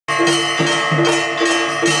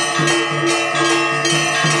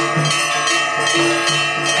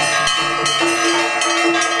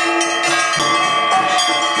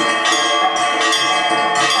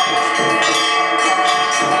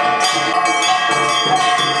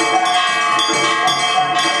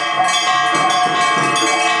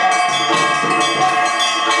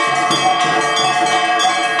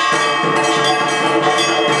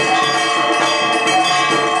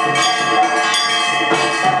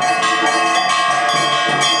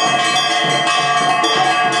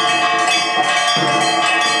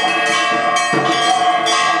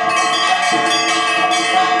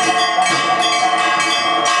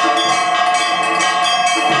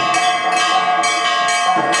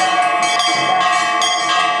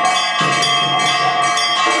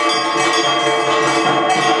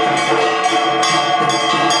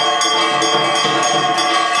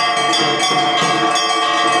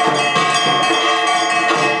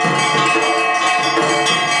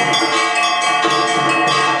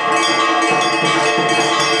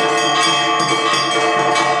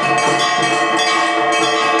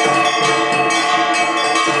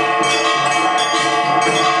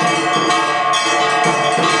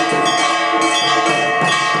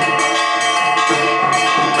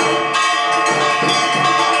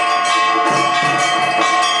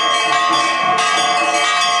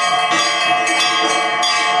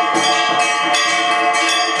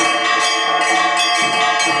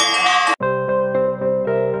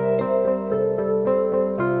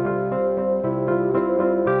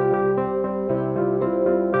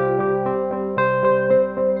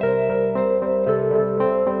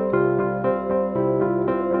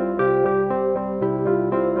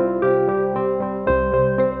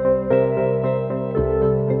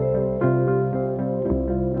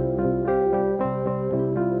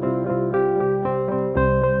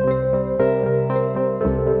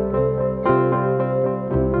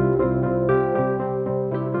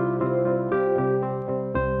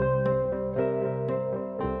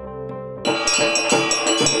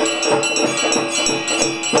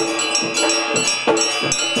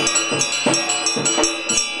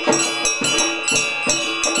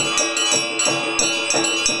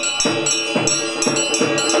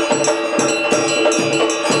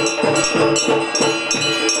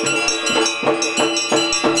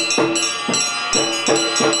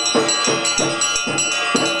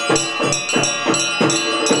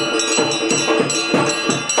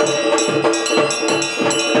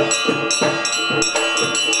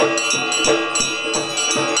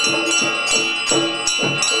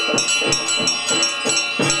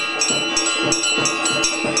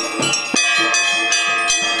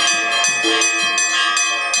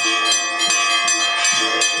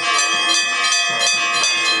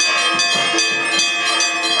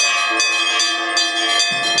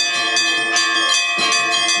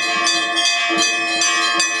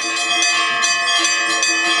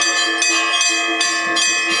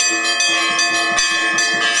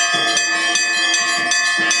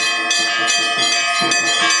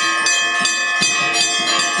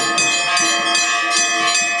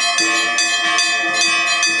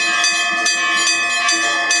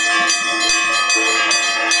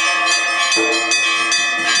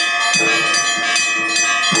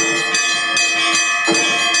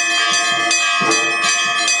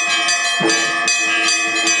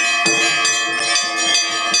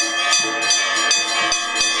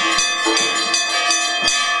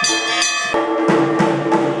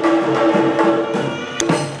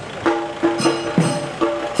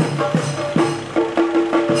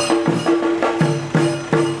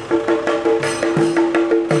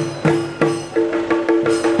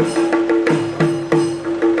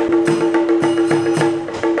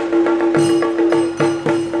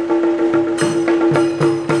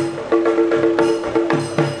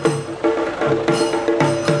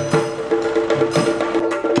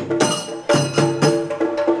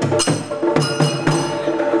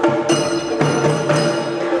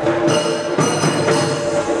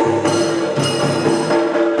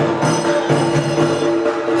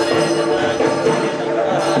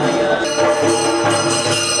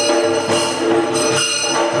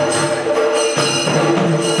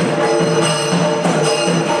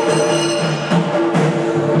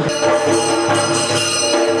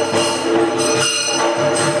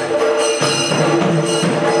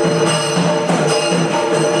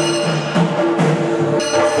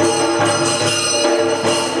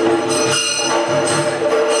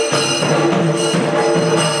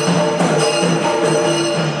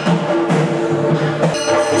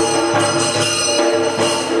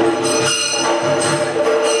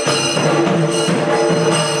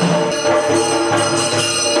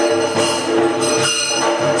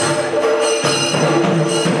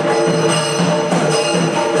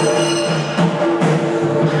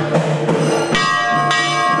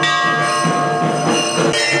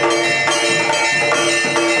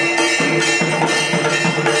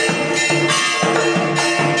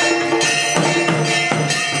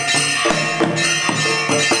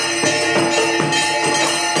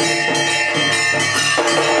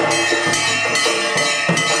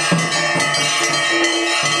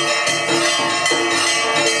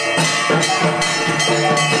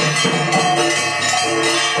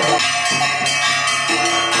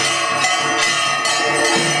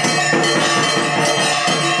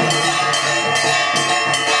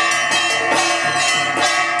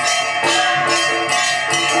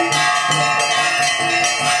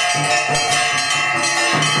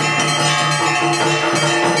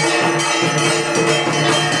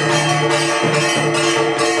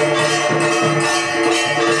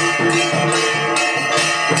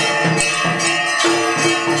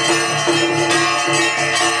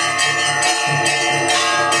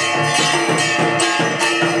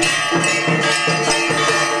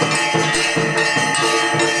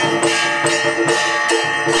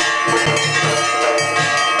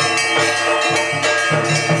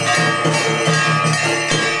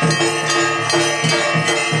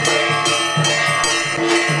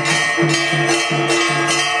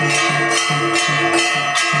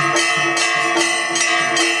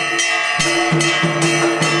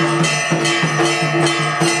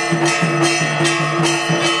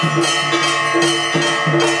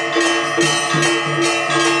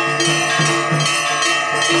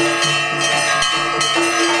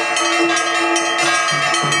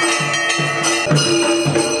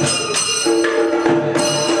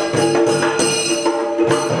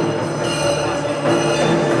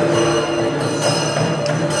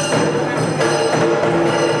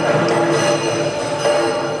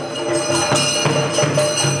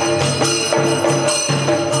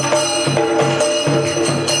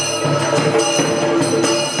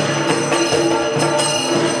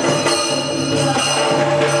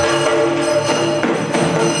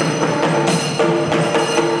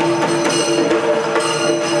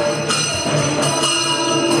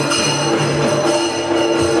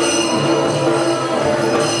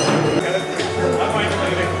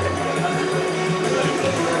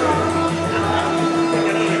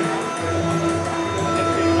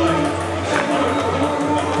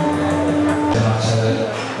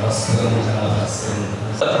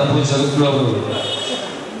ಪೂಜ್ಯ ಜಗದ್ಗುರು ಅವರು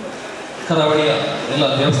ಕರಾವಳಿಯ ಎಲ್ಲ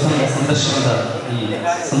ದೇವಸ್ಥಾನದ ಸಂದರ್ಶನದ ಈ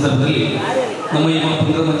ಸಂದರ್ಭದಲ್ಲಿ ನಮ್ಮ ಈ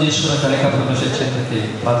ಪುಂಗಮಂಜೇಶ್ವರ ಕಲಿಕಾ ಪ್ರವೇಶ ಕ್ಷೇತ್ರಕ್ಕೆ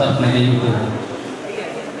ಪಾದಾರ್ಪಣೆಗೆ ಇವರು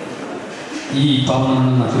ಈ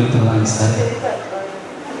ಪಾವನವನ್ನು ಕುರಿತಲಾಗಿಸ್ತಾರೆ.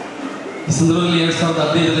 ಈ ಸಂದರ್ಭದಲ್ಲಿ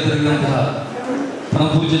 2015ರಲ್ಲಿ ಜರುಗಿದಂತಹ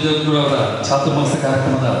ಪರಮಪೂಜ್ಯ ಜಗದ್ಗುರು ಅವರ ಚಾತುರ್ಮಾಸ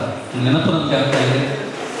ಕಾರ್ಯಕ್ರಮದ ನೆನಪು ನಮಗೆ ಆಗ್ತಾ ಇದೆ.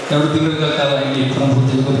 2 ತಿಂಗಳ ಕಾಲ ಇಲ್ಲಿ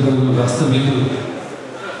ಪರಮಪೂಜ್ಯ ಜಗದ್ಗುರು ವಾಸ್ತವ್ಯರು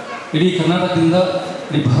ಇಡೀ ಕರ್ನಾಟಕದಿಂದ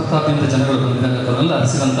ಇಡೀ ಭಾರತಾದ್ಯಂತ ಜನಗಳು ಬಂದಿದ್ದಾಗ ಅವರೆಲ್ಲ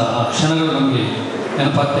ಹರಿಸಿದಂಥ ಆ ಕ್ಷಣಗಳು ನಮಗೆ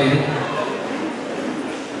ನೆನಪಾಗ್ತಾ ಇದೆ.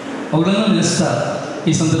 ಅವುಗಳನ್ನು ನೆನೆಸ್ತಾ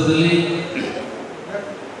ಈ ಸಂದರ್ಭದಲ್ಲಿ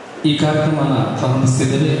ಈ ಕಾರ್ಯಕ್ರಮವನ್ನು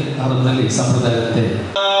ಪ್ರಾರಂಭಿಸ್ತಿದ್ದೇವೆ. ಆರಂಭದಲ್ಲಿ ಸಂಪ್ರದಾಯದಂತೆ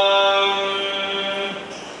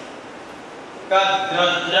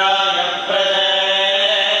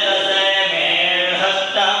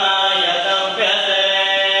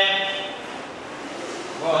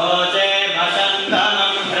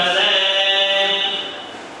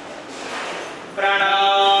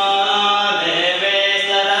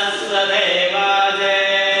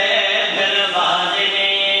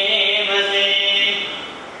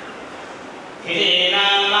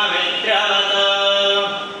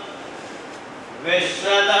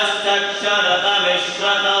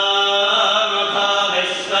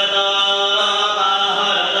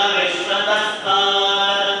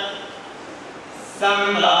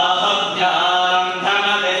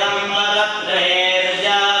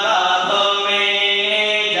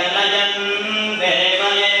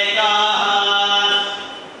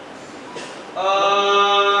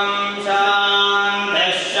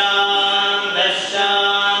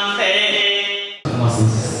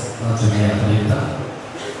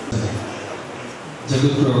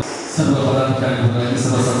ಜಗದ್ಗುರು ಸರ್ವ ಪದಾಧಿಕಾರಿಗಳಾಗಿ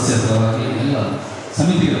ಸರ್ವ ಸದಸ್ಯರ ಪರವಾಗಿ ಎಲ್ಲ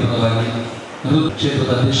ಸಮಿತಿಗಳ ಪರವಾಗಿ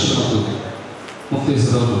ಕ್ಷೇತ್ರದ ಅಧ್ಯಕ್ಷರು ಮತ್ತು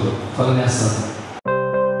ಮುಕ್ತೇಶ್ವರವರು ಫಲನ್ಯಾಸ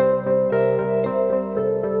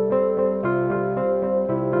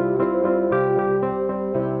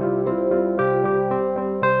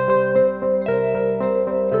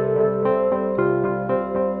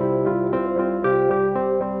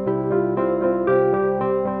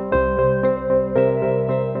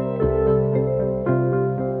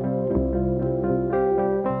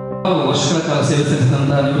ವರ್ಷಗಳ ಕಾಲ ಸೇವೆ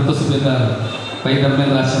ಸಲ್ಲಿಸಿದಂತಹ ನಿವೃತ್ತ ಸುಬೇದಾರ್ ವೈ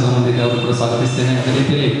ಧರ್ಮೇಂದ್ರಾಚಾರ್ಯ ಮಂದಿಗೆ ಅವರು ಕೂಡ ಸ್ವಾಗತಿಸ್ತೇನೆ. ಅದೇ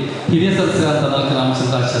ರೀತಿಯಲ್ಲಿ ಹಿರಿಯ ಸದಸ್ಯರಾದ ನಾಲ್ಕು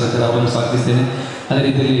ರಾಮಚಂದ್ರಾಚಾರ್ಯ ಅವರನ್ನು ಸ್ವಾಗತಿಸ್ತೇನೆ. ಅದೇ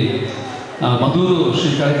ರೀತಿಯಲ್ಲಿ ಮಧೂರು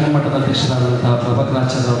ಶ್ರೀ ಕಾಳಿಕಾ ಮಠದ ಅಧ್ಯಕ್ಷರಾದಂತಹ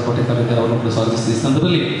ಪ್ರಭಾಕರಾಚಾರ್ಯ ಅವರ ಕೋಟೆ ಕವಿತೆ ಅವರನ್ನು ಕೂಡ ಸ್ವಾಗತಿಸ್ತೀನಿ. ಈ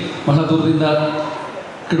ಸಂದರ್ಭದಲ್ಲಿ ಬಹಳ ದೂರದಿಂದ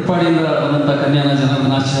ಕಿಡ್ಪಾಡಿಯಿಂದ ಬಂದಂಥ ಕನ್ಯಾನ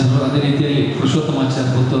ಜನಾರ್ದನಾಚಾರ್ಯರು, ಅದೇ ರೀತಿಯಲ್ಲಿ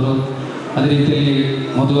ಪುರುಷೋತ್ತಮಾಚಾರ್ಯ ಪುತ್ತೂರು, ಅದೇ ರೀತಿಯಲ್ಲಿ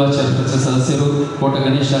ಮಧುವಾಚಾರ್ಯ ಸದಸ್ಯರು, ಕೋಟ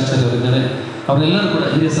ಗಣೇಶಾಚಾರ್ಯವರಿದ್ದಾರೆ. ಅವರೆಲ್ಲರೂ ಕೂಡ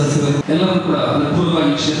ಹಿರಿಯ ಸದಸ್ಯರು ಎಲ್ಲರೂ ಕೂಡ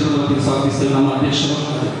ಪೂರ್ವವಾಗಿ ಕ್ಷೇತ್ರದ ವತಿಗೆ ಸ್ವಾಗತಿಸ್ತೇವೆ. ನಮ್ಮ ಅಧ್ಯಕ್ಷರು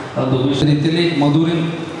ಅದು ರೀತಿಯಲ್ಲಿ ಮಧೂರಿನ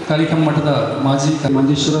ಕಾಳಿಕಾ ಮಠದ ಮಾಜಿ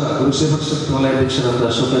ಮಂಜೇಶ್ವರ ಋಷಭ ವಲಯ ಅಧ್ಯಕ್ಷರಾದ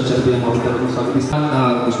ಅಶೋಕಾಚಾರ್ಯ ಅವರನ್ನು ಸ್ವಾಗತಿಸ್ತಾರೆ.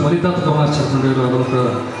 ಸ್ಮರಿತಾ ಗಮನಾಚಾರ್ಯ ಅವರನ್ನು ಕೂಡ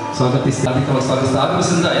ಸ್ವಾಗತಿಸ್ತಾರೆ.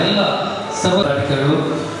 ಆಗಮಿಸಿದ ಎಲ್ಲ ಸರ್ವ ಅಧಿಕಾರಿಗಳು,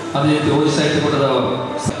 ಅದೇ ರೀತಿ ಓದಿ ಸಾಹಿತ್ಯ ಕೂಟದ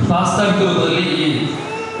ಪ್ರಾಸ್ತಾವಿಕ ರೂಪದಲ್ಲಿ ಈ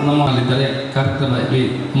ನಮ್ಮಲ್ಲಿದ್ದಾರೆ. ಕಾರ್ಯಕ್ರಮದಲ್ಲಿ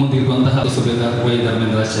ಮುಂದಿರುವಂತಹ ಸುಬೇದಾರ್ ವೈ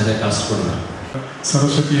ಧರ್ಮೇಂದ್ರಾಚಾರ್ಯ ಕಾಸರಗೋಡು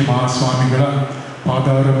ಸರಸ್ವತಿ ಮಹಾಸ್ವಾಮಿಗಳ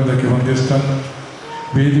ಪಾದಾರವಿಂದಕ್ಕೆ ವಂದಿಸ್ತಾ,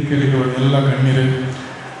 ವೇದಿಕೆಯಲ್ಲಿರುವ ಎಲ್ಲ ಗಣ್ಯರೇ,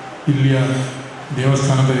 ಇಲ್ಲಿಯ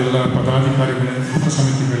ದೇವಸ್ಥಾನದ ಎಲ್ಲ ಪದಾಧಿಕಾರಿಗಳೇ,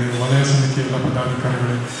 ಉಪಸಮಿತಿಗಳೇ, ವಲಯ ಸಮಿತಿಯ ಎಲ್ಲ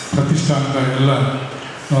ಪದಾಧಿಕಾರಿಗಳೇ, ಪ್ರತಿಷ್ಠಾನದ ಎಲ್ಲ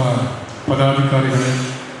ಪದಾಧಿಕಾರಿಗಳೇ,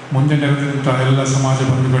 ಮುಂದೆ ನೆರೆದಂತಹ ಎಲ್ಲ ಸಮಾಜ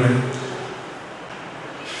ಬಂಧುಗಳೇ,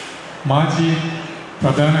 ಮಾಜಿ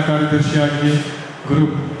ಪ್ರಧಾನ ಕಾರ್ಯದರ್ಶಿಯಾಗಿ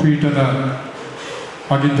ಗುರುಪೀಠದ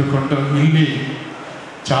ಆಗಿದ್ದುಕೊಂಡು ಇಲ್ಲಿ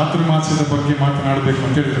ಚಾತುರ್ಮಾಸ್ಯದ ಬಗ್ಗೆ ಮಾತನಾಡಬೇಕು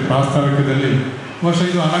ಅಂತ ಹೇಳಿದರೆ ಪ್ರಾಸ್ತಾವಿಕದಲ್ಲಿ ಬಹುಶಃ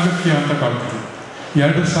ಇದು ಅನಗತ್ಯ ಅಂತ ಕಾಣ್ತದೆ.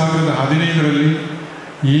 2015ರಲ್ಲಿ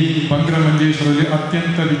ಈ ಬಂಗ್ರಮಂಜೇಶ್ವರಲ್ಲಿ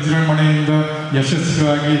ಅತ್ಯಂತ ವಿಜೃಂಭಣೆಯಿಂದ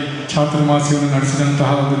ಯಶಸ್ವಿಯಾಗಿ ಚಾತುರ್ಮಾಸ್ಯವನ್ನು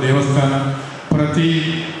ನಡೆಸಿದಂತಹ ಒಂದು ದೇವಸ್ಥಾನ. ಪ್ರತಿ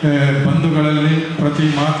ಬಂಧುಗಳಲ್ಲಿ, ಪ್ರತಿ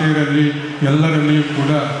ಮಾತೆಯರಲ್ಲಿ, ಎಲ್ಲರಲ್ಲಿಯೂ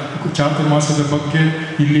ಕೂಡ ಚಾತುರ್ಮಾಸದ ಬಗ್ಗೆ,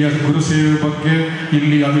 ಇಲ್ಲಿಯ ಗುರುಸೇವೆ ಬಗ್ಗೆ,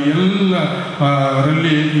 ಇಲ್ಲಿ ಅದು ಎಲ್ಲ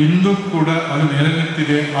ರಲ್ಲಿ ಇಂದು ಕೂಡ ಅದು ನೆಲೆ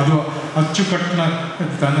ನಿಂತಿದೆ. ಅದು ಅಚ್ಚುಕಟ್ಟಿನ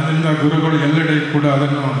ತನದಿಂದ ಗುರುಗಳು ಎಲ್ಲೆಡೆ ಕೂಡ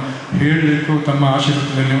ಅದನ್ನು ಹೇಳಲಿಕ್ಕೂ ತಮ್ಮ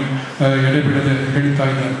ಆಶೀರ್ವಾದದಲ್ಲಿ ಎಡೆಬಿಡದೆ ಹೇಳ್ತಾ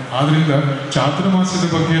ಇದ್ದಾರೆ. ಆದ್ದರಿಂದ ಚಾತುರ್ಮಾಸದ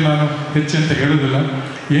ಬಗ್ಗೆ ನಾನು ಹೆಚ್ಚಂತ ಹೇಳುವುದಿಲ್ಲ.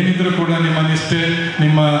 ಏನಿದ್ರೂ ಕೂಡ ನಿಮ್ಮ ನಿಷ್ಠೆ,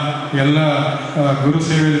 ನಿಮ್ಮ ಎಲ್ಲ ಗುರು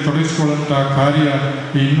ಸೇವೆಯಲ್ಲಿ ತೊಡಗಿಸಿಕೊಳ್ಳುವಂಥ ಕಾರ್ಯ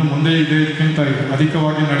ಇನ್ನು ಮುಂದೆ ಇದಕ್ಕಿಂತ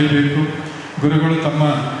ಅಧಿಕವಾಗಿ ನಡೀಬೇಕು. ಗುರುಗಳು ತಮ್ಮ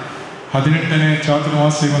 18ನೇ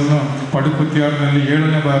ಚಾತುರ್ಮಾಸ್ಯವನ್ನು ಪಡುಕುತ್ಯಾರ್ನಲ್ಲಿ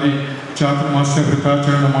 7ನೇ ಬಾರಿ ಚಾತುರ್ಮಾಸ್ಯ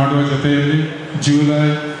ವೃತಾಚರಣೆ ಮಾಡುವ ಜೊತೆಯಲ್ಲಿ ಜುಲೈ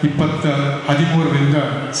 13ರಿಂದ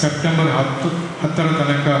ಸೆಪ್ಟೆಂಬರ್ 10ರ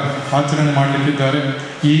ತನಕ ಆಚರಣೆ ಮಾಡಲಿಕ್ಕಿದ್ದಾರೆ.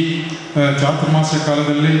 ಈ ಚಾತುರ್ಮಾಸ್ಯ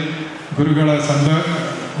ಕಾಲದಲ್ಲಿ ಗುರುಗಳ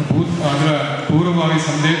ಅದರ ಪೂರ್ವಭಾವಿ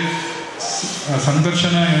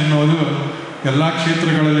ಸಂದರ್ಶನ ಎನ್ನುವುದು ಎಲ್ಲ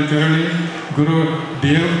ಕ್ಷೇತ್ರಗಳಲ್ಲಿ ತೆರಳಿ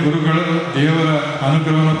ಗುರುಗಳು ದೇವರ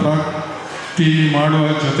ಅನುಗ್ರಹವನ್ನು ಪ್ರಾಪ್ತಿ ಮಾಡುವ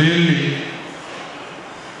ಜೊತೆಯಲ್ಲಿ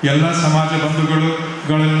ಎಲ್ಲ ಸಮಾಜ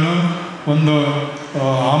ಬಂಧುಗಳನ್ನು ಒಂದು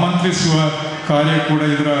ಆಮಂತ್ರಿಸುವ ಕಾರ್ಯ ಕೂಡ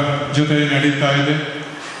ಇದರ ಜೊತೆ ನಡೀತಾ ಇದೆ.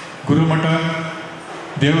 ಗುರುಮಠ,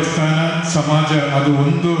 ದೇವಸ್ಥಾನ, ಸಮಾಜ ಅದು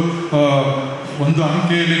ಒಂದು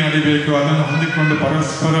ಅಂಕೆಯಲ್ಲಿ ನಡಿಬೇಕು. ಅದನ್ನು ಹೊಂದಿಕೊಂಡು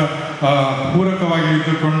ಪರಸ್ಪರ ಪೂರಕವಾಗಿ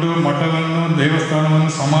ಇದ್ದುಕೊಂಡು ಮಠವನ್ನು,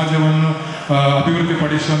 ದೇವಸ್ಥಾನವನ್ನು, ಸಮಾಜವನ್ನು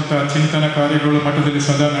ಅಭಿವೃದ್ಧಿಪಡಿಸುವಂಥ ಚಿಂತನ ಕಾರ್ಯಗಳು ಮಠದಲ್ಲಿ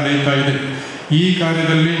ಸದಾ ನಡೆಯುತ್ತಾ ಇದೆ. ಈ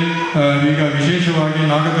ಕಾರ್ಯದಲ್ಲಿ ಈಗ ವಿಶೇಷವಾಗಿ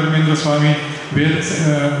ನಾಗಧರ್ಮೇಂದ್ರ ಸ್ವಾಮಿ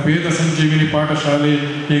ವೇದ ಸಂಜೀವಿನಿ ಪಾಠಶಾಲೆ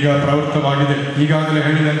ಈಗ ಪ್ರವೃತ್ತವಾಗಿದೆ. ಈಗಾಗಲೇ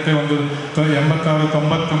ಹೇಳಿದಂತೆ ಒಂದು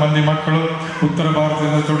 86-90 ಮಂದಿ ಮಕ್ಕಳು ಉತ್ತರ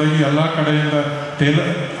ಭಾರತದಿಂದ ತೊಡಗಿ ಎಲ್ಲ ಕಡೆಯಿಂದ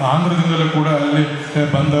ಆಂಧ್ರದಿಂದಲೂ ಕೂಡ ಅಲ್ಲಿ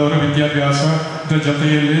ಬಂದವರು ವಿದ್ಯಾಭ್ಯಾಸದ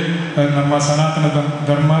ಜೊತೆಯಲ್ಲಿ ನಮ್ಮ ಸನಾತನ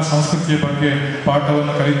ಧರ್ಮ ಸಂಸ್ಕೃತಿಯ ಬಗ್ಗೆ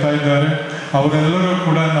ಪಾಠವನ್ನು ಕಲಿತಾ ಇದ್ದಾರೆ. ಅವರೆಲ್ಲರೂ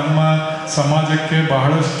ಕೂಡ ನಮ್ಮ ಸಮಾಜಕ್ಕೆ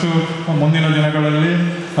ಬಹಳಷ್ಟು ಮುಂದಿನ ದಿನಗಳಲ್ಲಿ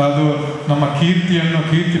ಅದು ನಮ್ಮ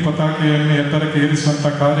ಕೀರ್ತಿ ಪತಾಕೆಯನ್ನು ಎತ್ತರಕ್ಕೆ ಏರಿಸುವಂಥ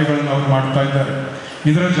ಕಾರ್ಯಗಳನ್ನು ಅವರು ಮಾಡ್ತಾ ಇದ್ದಾರೆ.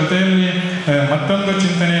 ಇದರ ಜೊತೆಯಲ್ಲಿ ಮತ್ತೊಂದು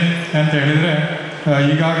ಚಿಂತನೆ ಅಂತ ಹೇಳಿದರೆ,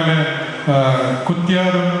 ಈಗಾಗಲೇ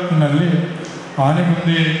ಕುತ್ಯಾರುನಲ್ಲಿ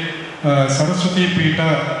ಆನೆಗುಂದಿ ಸರಸ್ವತಿ ಪೀಠ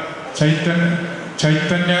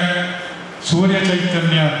ಸೂರ್ಯ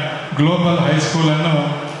ಚೈತನ್ಯ ಗ್ಲೋಬಲ್ ಹೈಸ್ಕೂಲನ್ನು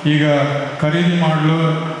ಈಗ ಖರೀದಿ ಮಾಡಲು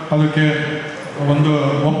ಅದಕ್ಕೆ ಒಂದು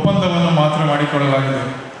ಒಪ್ಪಂದವನ್ನು ಮಾತ್ರ ಮಾಡಿಕೊಳ್ಳಲಾಗಿದೆ.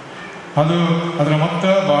 ಅದರ ಮೊತ್ತ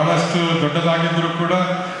ಬಹಳಷ್ಟು ದೊಡ್ಡದಾಗಿದ್ದರೂ ಕೂಡ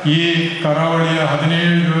ಈ ಕರಾವಳಿಯ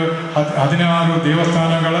 16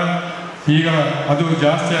 ದೇವಸ್ಥಾನಗಳ ಈಗ ಅದು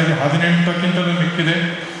ಜಾಸ್ತಿಯಾಗಿ 18ಕ್ಕಿಂತಲೂ ಮಿಕ್ಕಿದೆ.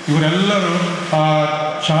 ಇವರೆಲ್ಲರೂ ಆ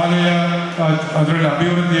ಶಾಲೆಯ ಅದರಲ್ಲಿ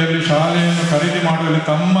ಅಭಿವೃದ್ಧಿಯಲ್ಲಿ ಶಾಲೆಯನ್ನು ಖರೀದಿ ಮಾಡುವಲ್ಲಿ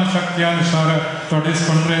ತಮ್ಮ ಶಕ್ತಿಯಾನುಸಾರ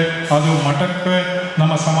ತೊಡಗಿಸಿಕೊಂಡ್ರೆ ಅದು ಮಠಕ್ಕೆ,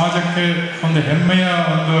 ನಮ್ಮ ಸಮಾಜಕ್ಕೆ ಒಂದು ಹೆಮ್ಮೆಯ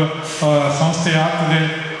ಒಂದು ಸಂಸ್ಥೆಯಾಗ್ತದೆ.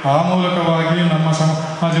 ಆ ಮೂಲಕವಾಗಿ ನಮ್ಮ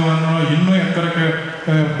ಸಮಾಜವನ್ನು ಇನ್ನೂ ಎತ್ತರಕ್ಕೆ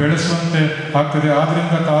ಬೆಳೆಸುವಂತೆ ಆಗ್ತದೆ.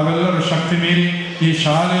 ಆದ್ದರಿಂದ ತಾವೆಲ್ಲರೂ ಶಕ್ತಿ ಮೀರಿ ಈ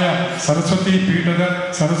ಶಾಲೆಯ ಸರಸ್ವತಿ ಪೀಠದ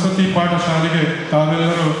ಸರಸ್ವತಿ ಪಾಠಶಾಲೆಗೆ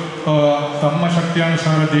ತಾವೆಲ್ಲರೂ ತಮ್ಮ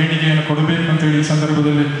ಶಕ್ತಿಯಾನುಸಾರ ದೇಣಿಗೆಯನ್ನು ಕೊಡಬೇಕು ಅಂತೇಳಿ ಈ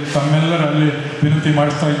ಸಂದರ್ಭದಲ್ಲಿ ತಮ್ಮೆಲ್ಲರಲ್ಲಿ ವಿನಂತಿ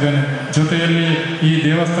ಮಾಡಿಸ್ತಾ ಇದ್ದೇನೆ. ಜೊತೆಯಲ್ಲಿ ಈ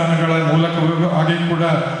ದೇವಸ್ಥಾನಗಳ ಮೂಲಕವಾಗಿ ಕೂಡ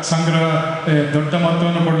ಸಂಗ್ರಹ ದೊಡ್ಡ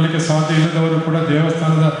ಮೊತ್ತವನ್ನು ಕೊಡಲಿಕ್ಕೆ ಸಾಧ್ಯ ಇಲ್ಲದವರು ಕೂಡ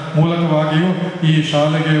ದೇವಸ್ಥಾನದ ಮೂಲಕವಾಗಿಯೂ ಈ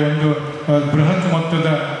ಶಾಲೆಗೆ ಒಂದು ಬೃಹತ್ ಮೊತ್ತದ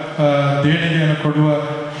ದೇಣಿಗೆಯನ್ನು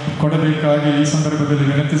ಕೊಡಬೇಕಾಗಿ ಈ ಸಂದರ್ಭದಲ್ಲಿ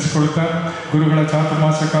ವಿನಂತಿಸಿಕೊಳ್ತಾ, ಗುರುಗಳ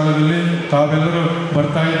ಚಾತುರ್ಮಾಸ ಕಾಲದಲ್ಲಿ ತಾವೆಲ್ಲರೂ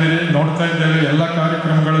ಬರ್ತಾ ಇದ್ದೀರಿ, ನೋಡ್ತಾ ಇದ್ದೇವೆ. ಎಲ್ಲ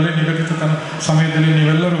ಕಾರ್ಯಕ್ರಮಗಳಲ್ಲಿ ನಿಗದಿತ ಸಮಯದಲ್ಲಿ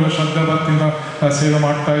ನೀವೆಲ್ಲರೂ ಶ್ರದ್ಧಾ ಭಕ್ತಿಯಿಂದ ಸೇವೆ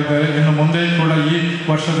ಮಾಡ್ತಾ ಇದ್ದಾರೆ. ಇನ್ನು ಮುಂದೆ ಕೂಡ ಈ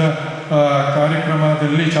ವರ್ಷದ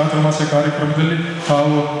ಕಾರ್ಯಕ್ರಮದಲ್ಲಿ, ಚಾತುರ್ಮಾಸ ಕಾರ್ಯಕ್ರಮದಲ್ಲಿ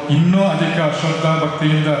ತಾವು ಇನ್ನೂ ಅಧಿಕ ಶ್ರದ್ಧಾ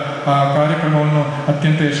ಭಕ್ತಿಯಿಂದ ಆ ಕಾರ್ಯಕ್ರಮವನ್ನು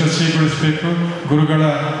ಅತ್ಯಂತ ಯಶಸ್ವಿಗೊಳಿಸಬೇಕು, ಗುರುಗಳ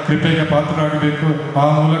ಕೃಪೆಗೆ ಪಾತ್ರರಾಗಬೇಕು. ಆ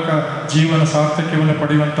ಮೂಲಕ ಜೀವನ ಸಾರ್ಥಕ್ಯವನ್ನು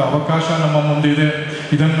ಪಡೆಯುವಂಥ ಅವಕಾಶ ನಮ್ಮ ಮುಂದಿದೆ.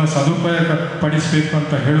 ಇದನ್ನು ಸದುಪಯೋಗ ಪಡಿಸಬೇಕು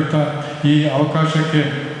ಅಂತ ಹೇಳುತ್ತಾ ಈ ಅವಕಾಶಕ್ಕೆ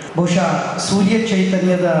ಬಹುಶಃ ಸೂರ್ಯ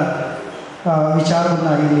ಚೈತನ್ಯದ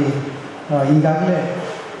ವಿಚಾರವನ್ನು ಇಲ್ಲಿ ಈಗಾಗಲೇ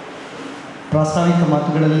ಪ್ರಾಸ್ತಾವಿಕ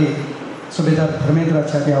ಮಾತುಗಳಲ್ಲಿ ಸುಬೇದಾರ್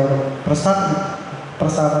ಧರ್ಮೇಂದ್ರಾಚಾರ್ಯ ಅವರು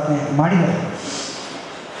ಪ್ರಸ್ತಾವನೆ ಮಾಡಿದ್ದಾರೆ.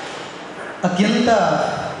 ಅತ್ಯಂತ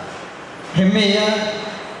ಹೆಮ್ಮೆಯ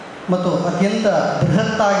ಮತ್ತು ಅತ್ಯಂತ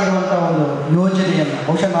ಬೃಹತ್ತಾಗಿರುವಂಥ ಒಂದು ಯೋಜನೆಯನ್ನು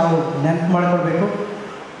ಬಹುಶಃ ನಾವು ನೆನಪು ಮಾಡಿಕೊಳ್ಬೇಕು.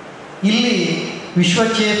 ಇಲ್ಲಿ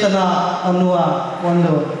ವಿಶ್ವಚೇತನ ಅನ್ನುವ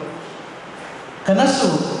ಒಂದು ಕನಸು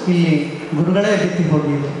ಇಲ್ಲಿ ಗುರುಗಳೇ ಬಿತ್ತಿ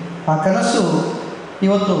ಹೋಗಿದ್ದು. ಆ ಕನಸು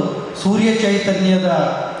ಇವತ್ತು ಸೂರ್ಯ ಚೈತನ್ಯದ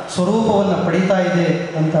ಸ್ವರೂಪವನ್ನು ಪಡೀತಾ ಇದೆ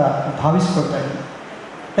ಅಂತ ಭಾವಿಸ್ಕೊಳ್ತಾ ಇದ್ದೀನಿ.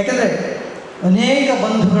 ಯಾಕೆಂದರೆ ಅನೇಕ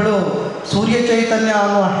ಬಂಧುಗಳು ಸೂರ್ಯ ಚೈತನ್ಯ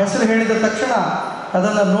ಅನ್ನುವ ಹೆಸರು ಹೇಳಿದ ತಕ್ಷಣ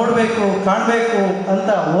ಅದನ್ನು ನೋಡಬೇಕು, ಕಾಣಬೇಕು ಅಂತ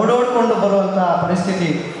ಓಡೋಡ್ಕೊಂಡು ಬರುವಂಥ ಪರಿಸ್ಥಿತಿ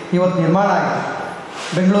ಇವತ್ತು ನಿರ್ಮಾಣ ಆಗಿದೆ.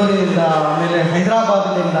 ಬೆಂಗಳೂರಿನಿಂದ, ಆಮೇಲೆ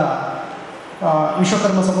ಹೈದರಾಬಾದಿನಿಂದ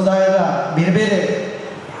ವಿಶ್ವಕರ್ಮ ಸಮುದಾಯದ ಬೇರೆ ಬೇರೆ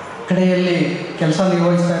ಕಡೆಯಲ್ಲಿ ಕೆಲಸ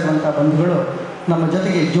ನಿರ್ವಹಿಸ್ತಾ ಇರುವಂಥ ಬಂಧುಗಳು ನಮ್ಮ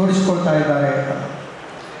ಜೊತೆಗೆ ಜೋಡಿಸ್ಕೊಳ್ತಾ ಇದ್ದಾರೆ.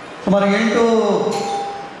 ಸುಮಾರು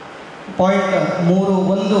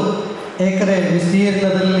 8.31 ಎಕರೆ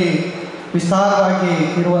ವಿಸ್ತೀರ್ಣದಲ್ಲಿ ವಿಸ್ತಾರವಾಗಿ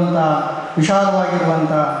ಇರುವಂಥ,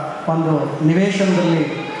 ವಿಶಾಲವಾಗಿರುವಂಥ ಒಂದು ನಿವೇಶನದಲ್ಲಿ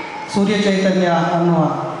ಸೂರ್ಯ ಚೈತನ್ಯ ಅನ್ನುವ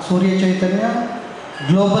ಸೂರ್ಯ ಚೈತನ್ಯ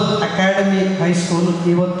ಗ್ಲೋಬಲ್ ಅಕಾಡೆಮಿ ಹೈಸ್ಕೂಲ್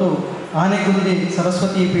ಇವತ್ತು ಆನೆಗುಂದಿ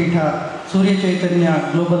ಸರಸ್ವತಿ ಪೀಠ ಸೂರ್ಯ ಚೈತನ್ಯ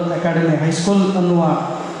ಗ್ಲೋಬಲ್ ಅಕಾಡೆಮಿ ಹೈಸ್ಕೂಲ್ ಅನ್ನುವ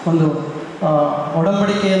ಒಂದು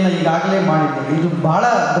ಒಡಂಬಡಿಕೆಯನ್ನು ಈಗಾಗಲೇ ಮಾಡಿದ್ದೇವೆ. ಇದು ಭಾಳ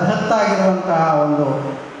ಬೃಹತ್ತಾಗಿರುವಂತಹ ಒಂದು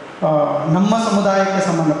ನಮ್ಮ ಸಮುದಾಯಕ್ಕೆ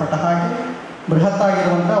ಸಂಬಂಧಪಟ್ಟ ಹಾಗೆ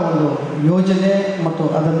ಬೃಹತ್ತಾಗಿರುವಂಥ ಒಂದು ಯೋಜನೆ ಮತ್ತು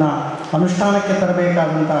ಅದನ್ನು ಅನುಷ್ಠಾನಕ್ಕೆ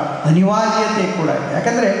ತರಬೇಕಾದಂಥ ಅನಿವಾರ್ಯತೆ ಕೂಡ ಇದೆ.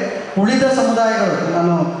 ಯಾಕಂದರೆ ಉಳಿದ ಸಮುದಾಯಗಳು,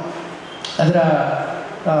 ನಾನು ಅದರ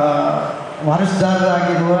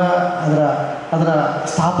ವಾರಸುದಾರರಾಗಿರುವ ಅದರ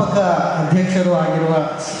ಸ್ಥಾಪಕ ಅಧ್ಯಕ್ಷರು ಆಗಿರುವ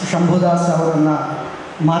ಶಂಭುದಾಸ್ ಅವರನ್ನು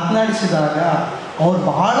ಮಾತನಾಡಿಸಿದಾಗ ಅವರು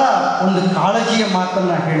ಬಹಳ ಒಂದು ಕಾಳಜಿಯ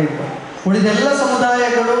ಮಾತನ್ನು ಹೇಳಿದರು. ಉಳಿದೆಲ್ಲ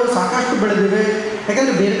ಸಮುದಾಯಗಳು ಸಾಕಷ್ಟು ಬೆಳೆದಿವೆ,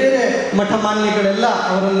 ಯಾಕಂದರೆ ಬೇರೆ ಬೇರೆ ಮಠಮಾನ್ಯಗಳೆಲ್ಲ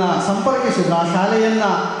ಅವರನ್ನು ಸಂಪರ್ಕಿಸಿದ್ರು ಆ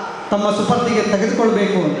ಶಾಲೆಯನ್ನು ತಮ್ಮ ಸುಪರ್ದಿಗೆ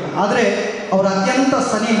ತೆಗೆದುಕೊಳ್ಬೇಕು ಅಂತ. ಆದರೆ ಅವರ ಅತ್ಯಂತ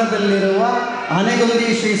ಸನಿಹದಲ್ಲಿರುವ ಆನೆಗುಂದಿ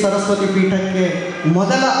ಶ್ರೀ ಸರಸ್ವತಿ ಪೀಠಕ್ಕೆ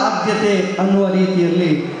ಮೊದಲ ಆದ್ಯತೆ ಅನ್ನುವ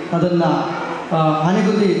ರೀತಿಯಲ್ಲಿ ಅದನ್ನು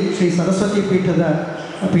ಆನೆಗುಂದಿ ಶ್ರೀ ಸರಸ್ವತಿ ಪೀಠದ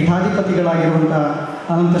ಪೀಠಾಧಿಪತಿಗಳಾಗಿರುವಂಥ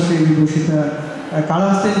ಅನಂತ ಶ್ರೀ ವಿಭೂಷಿತ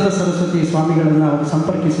ಕಾಳಹಸ್ತೇಂದ್ರ ಸರಸ್ವತಿ ಸ್ವಾಮಿಗಳನ್ನು ಅವರು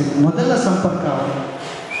ಸಂಪರ್ಕಿಸಿದರು, ಮೊದಲ ಸಂಪರ್ಕ ಅವರು.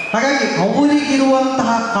 ಹಾಗಾಗಿ ಅವರಿಗಿರುವಂತಹ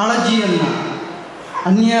ಕಾಳಜಿಯನ್ನು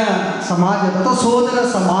ಅನ್ಯ ಸಮಾಜದ ಅಥವಾ ಸೋದರ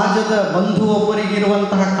ಸಮಾಜದ ಬಂಧು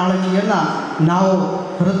ಒಬ್ಬರಿಗಿರುವಂತಹ ಕಾಳಜಿಯನ್ನು ನಾವು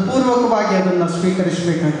ಹೃತ್ಪೂರ್ವಕವಾಗಿ ಅದನ್ನು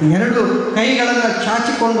ಸ್ವೀಕರಿಸಬೇಕಾಗ್ತದೆ. ಎರಡು ಕೈಗಳನ್ನು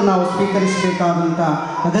ಚಾಚಿಕೊಂಡು ನಾವು ಸ್ವೀಕರಿಸಬೇಕಾದಂಥ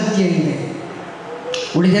ಅಗತ್ಯ ಇದೆ.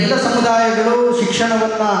 ಉಳಿದೆಲ್ಲ ಸಮುದಾಯಗಳು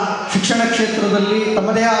ಶಿಕ್ಷಣ ಕ್ಷೇತ್ರದಲ್ಲಿ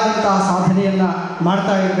ತಮ್ಮದೇ ಆದಂತಹ ಸಾಧನೆಯನ್ನು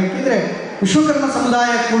ಮಾಡ್ತಾ ಇರಬೇಕಿದ್ರೆ ವಿಶ್ವಕರ್ಮ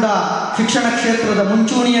ಸಮುದಾಯ ಕೂಡ ಶಿಕ್ಷಣ ಕ್ಷೇತ್ರದ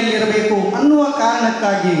ಮುಂಚೂಣಿಯಲ್ಲಿರಬೇಕು ಅನ್ನುವ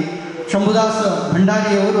ಕಾರಣಕ್ಕಾಗಿ ಶಂಭುದಾಸ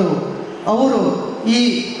ಭಂಡಾರಿಯವರು ಈ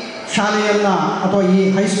ಶಾಲೆಯನ್ನು ಅಥವಾ ಈ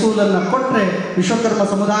ಹೈಸ್ಕೂಲನ್ನು ಕೊಟ್ಟರೆ ವಿಶ್ವಕರ್ಮ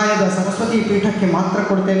ಸಮುದಾಯದ ಸರಸ್ವತಿ ಪೀಠಕ್ಕೆ ಮಾತ್ರ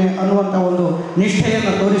ಕೊಡ್ತೇನೆ ಅನ್ನುವಂಥ ಒಂದು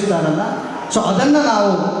ನಿಷ್ಠೆಯನ್ನು ತೋರಿಸ್ತಾರಲ್ಲ, ಸೊ ಅದನ್ನು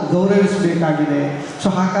ನಾವು ಗೌರವಿಸಬೇಕಾಗಿದೆ. ಸೊ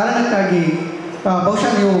ಆ ಕಾರಣಕ್ಕಾಗಿ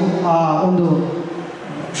ಬಹುಶಃ ನೀವು ಆ ಒಂದು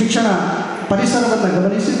ಶಿಕ್ಷಣ ಪರಿಸರವನ್ನು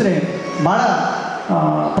ಗಮನಿಸಿದರೆ ಭಾಳ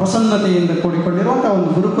ಪ್ರಸನ್ನತೆಯಿಂದ ಕೂಡಿಕೊಂಡಿರುವಂಥ ಒಂದು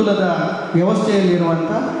ಗುರುಕುಲದ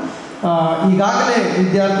ವ್ಯವಸ್ಥೆಯಲ್ಲಿರುವಂಥ ಈಗಾಗಲೇ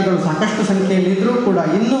ವಿದ್ಯಾರ್ಥಿಗಳು ಸಾಕಷ್ಟು ಸಂಖ್ಯೆಯಲ್ಲಿದ್ದರೂ ಕೂಡ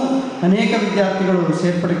ಇನ್ನೂ ಅನೇಕ ವಿದ್ಯಾರ್ಥಿಗಳು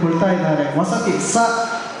ಸೇರ್ಪಡೆಗೊಳ್ತಾ ಇದ್ದಾರೆ.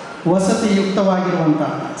 ವಸತಿಯುಕ್ತವಾಗಿರುವಂಥ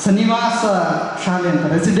ಸನ್ನಿವಾಸ ಶಾಲೆ ಅಂತ,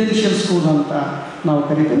 ರೆಸಿಡೆನ್ಷಿಯಲ್ ಸ್ಕೂಲ್ ಅಂತ ನಾವು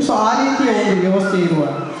ಕರಿತೀವಿ. ಸೊ ಆ ರೀತಿಯ ಒಂದು ವ್ಯವಸ್ಥೆ ಇರುವ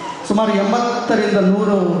ಸುಮಾರು 80ರಿಂದ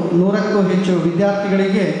 100ಕ್ಕೂ ಹೆಚ್ಚು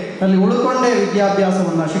ವಿದ್ಯಾರ್ಥಿಗಳಿಗೆ ಅಲ್ಲಿ ಉಳ್ಕೊಂಡೇ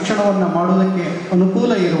ವಿದ್ಯಾಭ್ಯಾಸವನ್ನು ಶಿಕ್ಷಣವನ್ನು ಮಾಡುವುದಕ್ಕೆ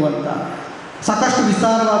ಅನುಕೂಲ ಇರುವಂಥ ಸಾಕಷ್ಟು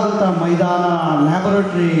ವಿಸ್ತಾರವಾದಂಥ ಮೈದಾನ,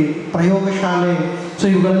 ಲ್ಯಾಬೊರೇಟರಿ, ಪ್ರಯೋಗಶಾಲೆ, ಸೊ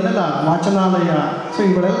ಇವುಗಳನ್ನೆಲ್ಲ ವಾಚನಾಲಯ, ಸೊ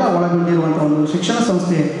ಇವುಗಳೆಲ್ಲ ಒಳಗೊಂಡಿರುವಂಥ ಒಂದು ಶಿಕ್ಷಣ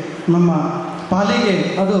ಸಂಸ್ಥೆ ನಮ್ಮ ಪಾಲಿಗೆ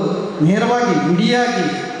ಅದು ನೇರವಾಗಿ ಇಡಿಯಾಗಿ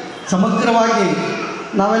ಸಮಗ್ರವಾಗಿ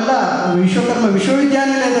ನಾವೆಲ್ಲ ವಿಶ್ವಕರ್ಮ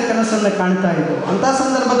ವಿಶ್ವವಿದ್ಯಾನಿಲಯದ ಕನಸನ್ನು ಕಾಣ್ತಾ ಇದ್ದೆವು. ಅಂಥ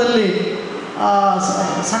ಸಂದರ್ಭದಲ್ಲಿ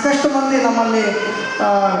ಸಾಕಷ್ಟು ಮಂದಿ ನಮ್ಮಲ್ಲಿ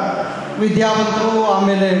ವಿದ್ಯಾವಂತರು,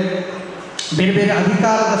 ಆಮೇಲೆ ಬೇರೆ ಬೇರೆ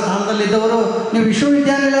ಅಧಿಕಾರದ ಸ್ಥಾನದಲ್ಲಿದ್ದವರು ನೀವು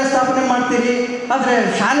ವಿಶ್ವವಿದ್ಯಾನಿಲಯ ಸ್ಥಾಪನೆ ಮಾಡ್ತೀರಿ ಆದರೆ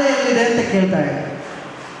ಶಾಲೆ ಎಲ್ಲಿದೆ ಅಂತ ಕೇಳ್ತಾ ಇದ್ದಾರೆ.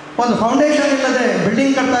 ಒಂದು ಫೌಂಡೇಶನ್ ಇಲ್ಲದೆ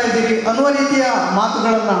ಬಿಲ್ಡಿಂಗ್ ಕಟ್ತಾ ಇದ್ದೀರಿ ಅನ್ನುವ ರೀತಿಯ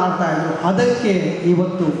ಮಾತುಗಳನ್ನು ಆಡ್ತಾ ಇದ್ರು. ಅದಕ್ಕೆ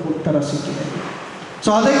ಇವತ್ತು ಉತ್ತರ ಸಿಕ್ಕಿದೆ. ಸೊ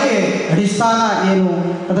ಅದಕ್ಕೆ ಅಡಿಸ್ಥಾನ ಏನು,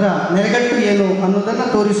 ಅದರ ನೆಲೆಗಟ್ಟು ಏನು ಅನ್ನೋದನ್ನು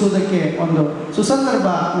ತೋರಿಸುವುದಕ್ಕೆ ಒಂದು ಸುಸಂದರ್ಭ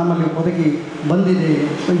ನಮ್ಮಲ್ಲಿ ಒದಗಿ ಬಂದಿದೆ.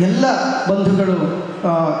 ಸೊ ಎಲ್ಲ ಬಂಧುಗಳು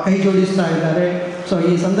ಕೈ ಜೋಡಿಸ್ತಾ ಇದ್ದಾರೆ. ಸೊ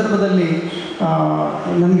ಈ ಸಂದರ್ಭದಲ್ಲಿ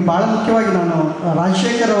ನನಗೆ ಭಾಳ ಮುಖ್ಯವಾಗಿ ನಾನು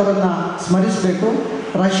ರಾಜಶೇಖರ್ ಅವರನ್ನು ಸ್ಮರಿಸಬೇಕು.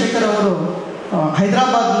 ರಾಜಶೇಖರ್ ಅವರು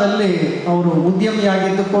ಹೈದರಾಬಾದ್ನಲ್ಲಿ ಅವರು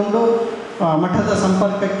ಉದ್ಯಮಿಯಾಗಿದ್ದುಕೊಂಡು ಮಠದ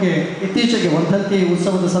ಸಂಪರ್ಕಕ್ಕೆ ಇತ್ತೀಚೆಗೆ ವರ್ಧಂತಿ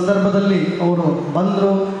ಉತ್ಸವದ ಸಂದರ್ಭದಲ್ಲಿ ಅವರು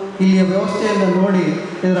ಬಂದರು. ಇಲ್ಲಿಯ ವ್ಯವಸ್ಥೆಯನ್ನು ನೋಡಿ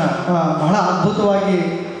ಇದರ ಬಹಳ ಅದ್ಭುತವಾಗಿ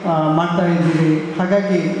ಮಾಡ್ತಾ ಇದ್ದೀರಿ.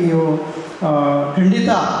 ಹಾಗಾಗಿ ನೀವು ಖಂಡಿತ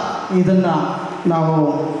ಇದನ್ನು ನಾವು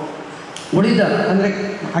ಉಳಿದ ಅಂದರೆ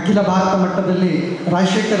ಅಖಿಲ ಭಾರತ ಮಟ್ಟದಲ್ಲಿ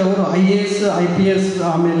ರಾಜಶೇಖರ್ ಅವರು IAS IPS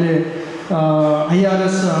ಆಮೇಲೆ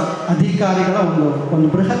IRS ಅಧಿಕಾರಿಗಳ ಒಂದು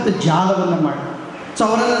ಬೃಹತ್ ಜಾಲವನ್ನು ಮಾಡಿ, ಸೊ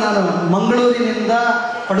ಅವರನ್ನು ನಾನು ಮಂಗಳೂರಿನಿಂದ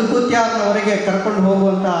ಪಡುಕುತ್ಯಾರನವರೆಗೆ ಕರ್ಕೊಂಡು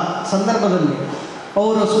ಹೋಗುವಂಥ ಸಂದರ್ಭದಲ್ಲಿ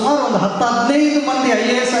ಅವರು ಸುಮಾರು ಒಂದು 10-15 ಮಂದಿ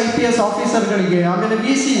IAS IPS ಆಫೀಸರ್ಗಳಿಗೆ, ಆಮೇಲೆ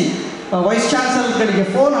VC ವೈಸ್ ಚಾನ್ಸಲರ್ಗಳಿಗೆ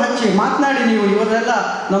ಫೋನ್ ಹಚ್ಚಿ ಮಾತನಾಡಿ ನೀವು ಇವರೆಲ್ಲ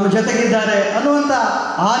ನಮ್ಮ ಜೊತೆಗಿದ್ದಾರೆ ಅನ್ನುವಂಥ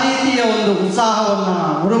ಆ ರೀತಿಯ ಒಂದು ಉತ್ಸಾಹವನ್ನು,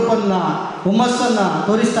 ಹುರುಪನ್ನು, ಹುಮ್ಮಸ್ಸನ್ನು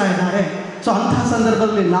ತೋರಿಸ್ತಾ ಇದ್ದಾರೆ. ಸೊ ಅಂತಹ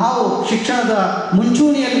ಸಂದರ್ಭದಲ್ಲಿ ನಾವು ಶಿಕ್ಷಣದ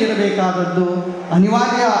ಮುಂಚೂಣಿಯಲ್ಲಿರಬೇಕಾದದ್ದು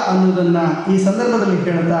ಅನಿವಾರ್ಯ ಅನ್ನೋದನ್ನು ಈ ಸಂದರ್ಭದಲ್ಲಿ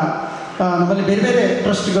ಹೇಳ್ತಾ, ನಮ್ಮಲ್ಲಿ ಬೇರೆ ಬೇರೆ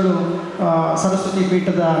ಟ್ರಸ್ಟ್ಗಳು ಸರಸ್ವತಿ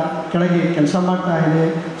ಪೀಠದ ಕೆಳಗೆ ಕೆಲಸ ಮಾಡ್ತಾ ಇದೆ.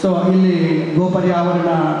 ಸೊ ಇಲ್ಲಿ ಗೋಪರ್ಯಾವರಣ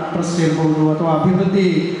ಟ್ರಸ್ಟ್ ಇರ್ಬೋದು, ಅಥವಾ ಅಭಿವೃದ್ಧಿ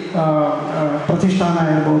ಪ್ರತಿಷ್ಠಾನ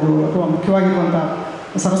ಇರ್ಬೋದು, ಅಥವಾ ಮುಖ್ಯವಾಗಿರುವಂಥ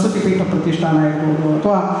ಸರಸ್ವತಿ ಪೀಠ ಪ್ರತಿಷ್ಠಾನ ಇರ್ಬೋದು,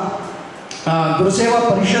 ಅಥವಾ ಗುರುಸೇವಾ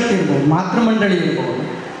ಪರಿಷತ್ ಇರ್ಬೋದು, ಮಾತೃಮಂಡಳಿ ಇರ್ಬೋದು.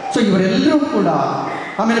 ಸೊ ಇವರೆಲ್ಲರೂ ಕೂಡ,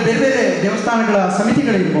 ಆಮೇಲೆ ಬೇರೆ ಬೇರೆ ದೇವಸ್ಥಾನಗಳ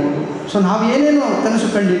ಸಮಿತಿಗಳಿರ್ಬೋದು. ಸೊ ನಾವು ಏನೇನು ಕನಸು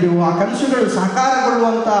ಕಂಡಿದ್ದೀವೋ ಆ ಕನಸುಗಳು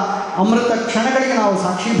ಸಾಕಾರಗೊಳ್ಳುವಂಥ ಅಮೃತ ಕ್ಷಣಗಳಿಗೆ ನಾವು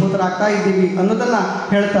ಸಾಕ್ಷೀಭೂತರಾಗ್ತಾ ಇದ್ದೀವಿ ಅನ್ನೋದನ್ನು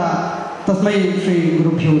ಹೇಳ್ತಾ, ತಸ್ಮೈ ಶ್ರೀ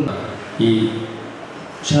ಗುರುಭ್ಯೋ. ಈ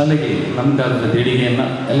ಶಾಲೆಗೆ ನಮಗಾದ ದೇಣಿಗೆಯನ್ನು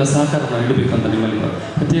ಎಲ್ಲ ಸಹಕಾರವನ್ನು ನೀಡಬೇಕು ಅಂತ ನಿಮ್ಮಲ್ಲಿ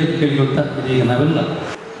ಪ್ರತ್ಯೇಕ ಕೇಳಿಕೊಳ್ತಾ, ಇದೀಗ ನಾವೆಲ್ಲ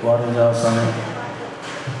ವಾರಜಾಸನೆ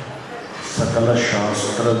ಸಕಲ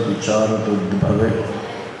ಶಾಸ್ತ್ರ ವಿಚಾರದುದ್ಭವೆ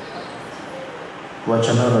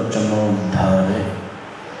ವಚನ ರಚನೋದ್ಧಾರೆ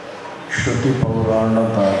ಶ್ರುತಿ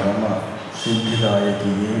ಪೌರಾಣತಾಗಮ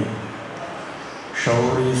ಸಿದ್ಧಿದಾಯಕಿಯೇ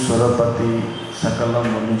ಶೌರಿ ಸುರಪತಿ ಸಕಲ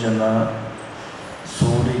ಮುನಿಜನ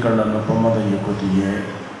ಸೂರಿಗಳ ನುಪಮದ ಯುಗತಿಯೇ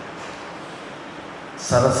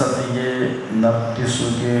ಸರಸ್ವತಿಗೆ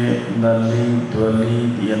ನರ್ತಿಸುಗೆ ನಲ್ಲಿ ಧ್ವಲಿ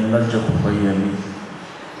ಎಲ್ಲ ಜೊಪ್ಪಯ್ಯಲಿ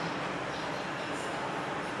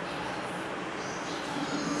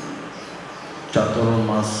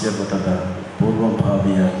ಚಾತುರ್ಮಾಸ್ಯ ವ್ರತದ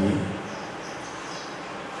ಪೂರ್ವಭಾವಿಯಾಗಿ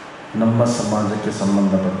ನಮ್ಮ ಸಮಾಜಕ್ಕೆ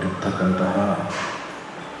ಸಂಬಂಧಪಟ್ಟಿರ್ತಕ್ಕಂತಹ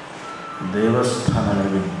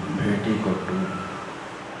ದೇವಸ್ಥಾನಗಳಿಗೆ ಭೇಟಿ ಕೊಟ್ಟು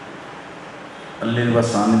ಅಲ್ಲಿರುವ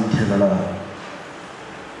ಸಾನ್ನಿಧ್ಯಗಳ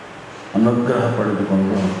ಅನುಗ್ರಹ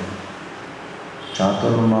ಪಡೆದುಕೊಂಡು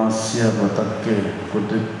ಚಾತುರ್ಮಾಸ್ಯ ವ್ರತಕ್ಕೆ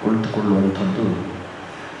ಕುಳಿತುಕೊಳ್ಳುವಂಥದ್ದು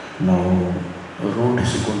ನಾವು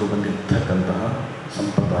ರೂಢಿಸಿಕೊಂಡು ಬಂದಿರತಕ್ಕಂತಹ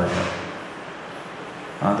ಸಂಪ್ರದಾಯ.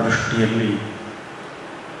 ಆ ದೃಷ್ಟಿಯಲ್ಲಿ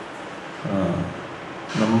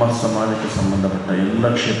ನಮ್ಮ ಸಮಾಜಕ್ಕೆ ಸಂಬಂಧಪಟ್ಟ ಎಲ್ಲ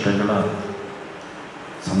ಕ್ಷೇತ್ರಗಳ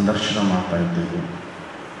ಸಂದರ್ಶನ ಮಾಡ್ತಾ ಇದ್ದೇವೆ.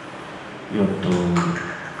 ಇವತ್ತು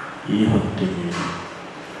ಈ ಹೊತ್ತಿಗೆ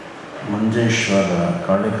ಮಂಜೇಶ್ವರ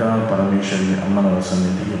ಕಾಳಿಕಾ ಪರಮೇಶ್ವರಿ ಅಮ್ಮನವರ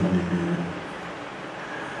ಸನ್ನಿಧಿಗೆ ಬಂದಿದ್ದೇವೆ.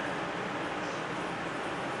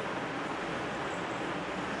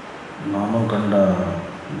 ನಾನು ಕಂಡ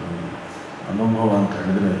ಅನುಭವ ಅಂತ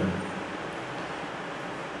ಹೇಳಿದರೆ,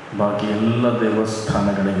 ಬಾಕಿ ಎಲ್ಲ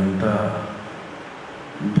ದೇವಸ್ಥಾನಗಳಿಗಿಂತ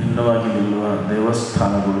ಭಿನ್ನವಾಗಿ ನಿಲ್ಲುವ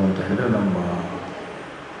ದೇವಸ್ಥಾನಗಳು ಅಂತ ಹೇಳಿದರೆ ನಮ್ಮ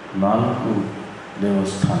 4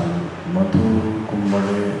 ದೇವಸ್ಥಾನಗಳು, ಮಧೂರು,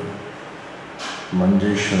 ಕುಂಬಳೆ,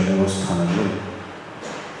 ಮಂಜೇಶ್ವರ ದೇವಸ್ಥಾನಗಳು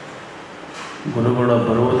ಗುರುಗಳ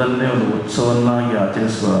ಬರುವುದನ್ನೇ ಒಂದು ಉತ್ಸವನ್ನಾಗಿ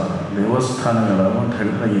ಆಚರಿಸುವ ದೇವಸ್ಥಾನಗಳು ಅಂತ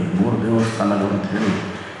ಹೇಳಿದರೆ ಈ 3 ದೇವಸ್ಥಾನಗಳು ಅಂತ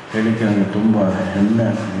ಹೇಳಿಕೆ ನನಗೆ ತುಂಬ ಹೆಮ್ಮೆ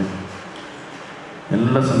ಆಗ್ತದೆ.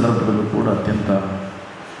 ಎಲ್ಲ ಸಂದರ್ಭದಲ್ಲೂ ಕೂಡ ಅತ್ಯಂತ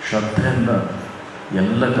ಶ್ರದ್ಧೆಯಿಂದ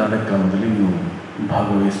ಎಲ್ಲ ಕಾರ್ಯಕ್ರಮದಲ್ಲಿ ನೀವು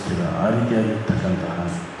ಭಾಗವಹಿಸ್ತೀರ. ಆ ರೀತಿಯಾಗಿರ್ತಕ್ಕಂತಹ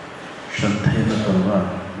ಶ್ರದ್ಧೆಯಿಂದ ಬರುವ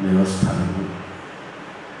ದೇವಸ್ಥಾನಗಳು.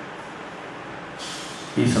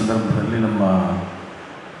 ಈ ಸಂದರ್ಭದಲ್ಲಿ ನಮ್ಮ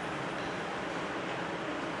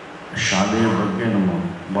ಶಾಲೆಯ ಬಗ್ಗೆ ನಮ್ಮ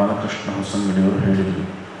ಬಾಲಕೃಷ್ಣ ಹೊಸಂಗಡಿಯವರು ಹೇಳಿದರು.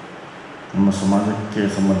 ನಮ್ಮ ಸಮಾಜಕ್ಕೆ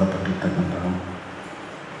ಸಂಬಂಧಪಟ್ಟಿರ್ತಕ್ಕಂತಹ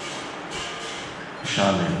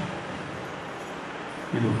ಶಾಲೆ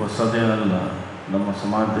ಇದು ಹೊಸದೇನಲ್ಲ. ನಮ್ಮ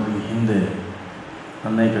ಸಮಾಜದಲ್ಲಿ ಹಿಂದೆ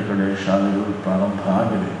ಅನೇಕ ಕಡೆ ಶಾಲೆಗಳು ಪ್ರಾರಂಭ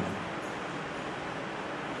ಆಗಿದೆ.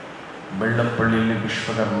 ಬೆಳ್ಳಪ್ಪಳ್ಳಿಯಲ್ಲಿ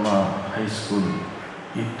ವಿಶ್ವಕರ್ಮ ಹೈಸ್ಕೂಲ್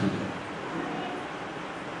ಇತ್ತು.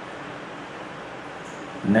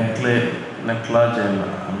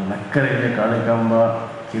 ನಕ್ಕರೆಯಲ್ಲಿ ಕಾಳಿಕಾಂಬ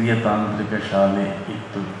ಕಿರಿಯ ತಾಂತ್ರಿಕ ಶಾಲೆ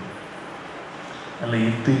ಇತ್ತು. ಅಲ್ಲ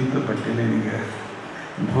ಇತ್ತು ಪಟ್ಟಿಯಲ್ಲಿ ಈಗ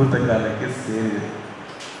ಭೂತಕಾಲಕ್ಕೆ ಸೇರಿದೆ.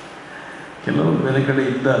 ಕೆಲವು ಬೇರೆ ಕಡೆ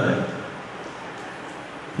ಇದ್ದಾರೆ.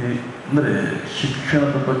 ಅಂದರೆ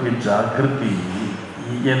ಶಿಕ್ಷಣದ ಬಗ್ಗೆ ಜಾಗೃತಿ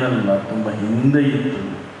ಈಗೇನಲ್ಲ, ತುಂಬ ಹಿಂದೆ ಇತ್ತು.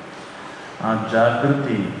 ಆ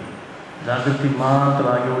ಜಾಗೃತಿ ಮಾತ್ರ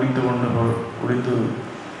ಆಗಿ ಉಳಿತೇ ಹೊರತು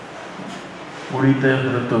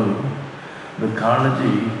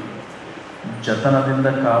ಕಾಳಜಿ ಜತನದಿಂದ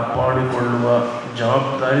ಕಾಪಾಡಿಕೊಳ್ಳುವ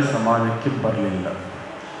ಜವಾಬ್ದಾರಿ ಸಮಾಜಕ್ಕೆ ಬರಲಿಲ್ಲ.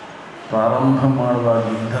 ಪ್ರಾರಂಭ ಮಾಡುವಾಗ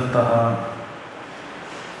ಇದ್ದಂತಹ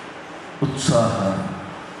ಉತ್ಸಾಹ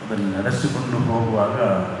ಅದನ್ನು ನಡೆಸಿಕೊಂಡು ಹೋಗುವಾಗ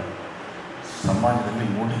ಸಮಾಜದಲ್ಲಿ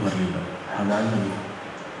ಮೂಡಿ ಬರಲಿಲ್ಲ. ಹಾಗಾಗಿ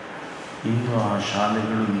ಇಂದು ಆ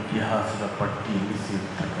ಶಾಲೆಗಳು ಇತಿಹಾಸದ ಪಟ್ಟಿಯಲ್ಲಿ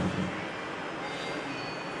ಸೇರ್ತಕ್ಕಂಥ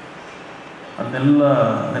ಅದನ್ನೆಲ್ಲ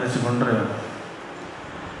ನೆನೆಸಿಕೊಂಡ್ರೆ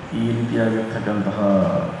ಈ ರೀತಿಯಾಗಿರ್ತಕ್ಕಂತಹ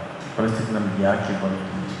ಪರಿಸ್ಥಿತಿ ನಮಗೆ ಯಾಕೆ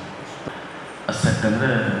ಬರುತ್ತದೆ? ಅಸೆಟ್ ಅಂದರೆ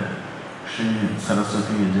ಶ್ರೀ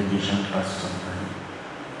ಸರಸ್ವತಿ ಎಜುಕೇಷನ್ ಟ್ರಸ್ಟ್ ಅಂತ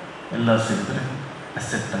ಎಲ್ಲ ಸೇರಿದರೆ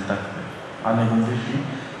ಅಸೆಟ್ ಅಂತ ಆಗ್ತದೆ. ಆನೆಗುಂದಿ ಶ್ರೀ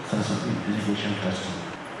ಸರಸ್ವತಿ ಎಜುಕೇಷನ್ ಟ್ರಸ್ಟ್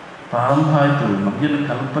ಪ್ರಾರಂಭ ಆಯಿತು. ನಮಗೇನು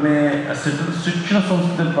ಕಲ್ಪನೆ ಅಸೆಟ್ ಶಿಕ್ಷಣ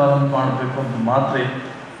ಸಂಸ್ಥೆ ಪ್ರಾರಂಭ ಮಾಡಬೇಕು ಅಂತ ಮಾತ್ರ ಇತ್ತು.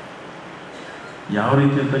 ಯಾವ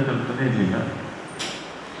ರೀತಿಯಂಥ ಕಲ್ಪನೆ ಇರಲಿಲ್ಲ.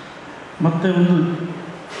 ಮತ್ತು ಒಂದು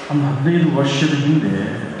 15 ವರ್ಷದ ಹಿಂದೆ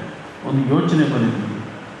ಒಂದು ಯೋಚನೆ ಬಂದಿತ್ತು.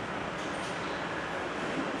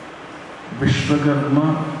 ವಿಶ್ವಕರ್ಮ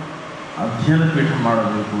ಅಧ್ಯಯನ ಪೀಠ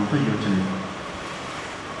ಮಾಡಬೇಕು ಅಂತ ಯೋಚನೆ.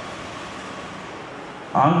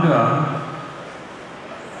 ಆಗ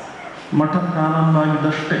ಮಠ ಪ್ರಾರಂಭ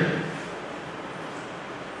ಆಗಿದ್ದಷ್ಟೇ.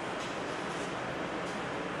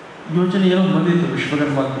 ಯೋಚನೆ ಏನೋ ಬಂದಿತ್ತು,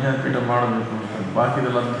 ವಿಶ್ವಕರ್ಮ ಅಧ್ಯಯನ ಪೀಠ ಮಾಡಬೇಕು ಅಂತ.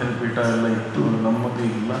 ಬಾಕಿದೆಲ್ಲ ಅಧ್ಯಯನ ಪೀಠ ಎಲ್ಲ ಇತ್ತು, ನಮ್ಮದು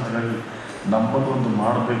ಇಲ್ಲ. ಹಾಗಾಗಿ ನಮ್ಮದು ಒಂದು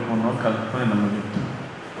ಮಾಡಬೇಕು ಅನ್ನೋ ಕಲ್ಪನೆ ನಮಗಿತ್ತು.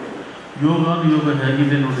 ಯೋಗ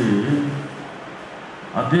ಹೇಗಿದೆ ನೋಡಿ.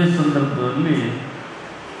 ಅದೇ ಸಂದರ್ಭದಲ್ಲಿ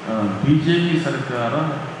BJP ಸರ್ಕಾರ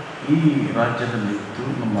ಈ ರಾಜ್ಯದಲ್ಲಿ ಇತ್ತು.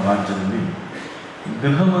 ನಮ್ಮ ರಾಜ್ಯದಲ್ಲಿ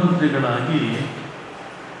ಗೃಹ ಮಂತ್ರಿಗಳಾಗಿ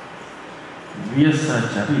VS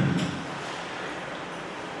ಆಚಾರ್ಯ ಇದ್ದರು.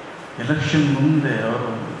 ಎಲೆಕ್ಷನ್ ಮುಂದೆ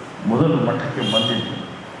ಅವರು ಮೊದಲು ಮಠಕ್ಕೆ ಬಂದಿದ್ದರು.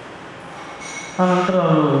 ಆನಂತರ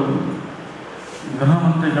ಅವರು ಗೃಹ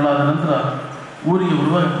ಮಂತ್ರಿಗಳಾದ ನಂತರ ಊರಿಗೆ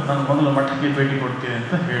ಬರುವ ನಾನು ಮೊದಲು ಮಠಕ್ಕೆ ಭೇಟಿ ಕೊಡ್ತೇನೆ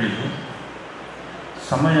ಅಂತ ಹೇಳಿದರು.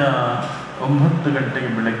 ಸಮಯ 9 ಗಂಟೆಗೆ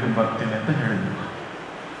ಬೆಳಗ್ಗೆ ಬರ್ತೀನಿ ಅಂತ ಹೇಳಿದ್ರು.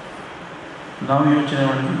 ನಾವು ಯೋಚನೆ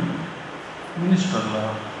ಮಾಡಿದ್ವಿ, ಮಿನಿಸ್ಟರ್ ಅಲ್ಲ,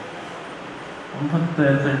 9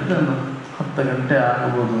 ಅಂತ ಹೇಳಿದ್ರೆ 10 ಗಂಟೆ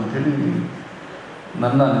ಆಗಬಹುದು ಅಂತೇಳಿ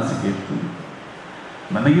ನನ್ನ ಅನಿಸಿಕೆ ಇತ್ತು.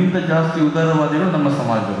 ನನಗಿಂತ ಜಾಸ್ತಿ ಉದಾರವಾದಿಗಳು ನಮ್ಮ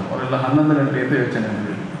ಸಮಾಜದವರು, ಅವರೆಲ್ಲ 11 ಗಂಟೆ ಅಂತ ಯೋಚನೆ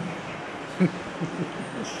ಮಾಡಿದ್ರು.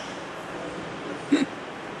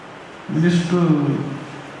 ಮಿನಿಸ್ಟ್ರು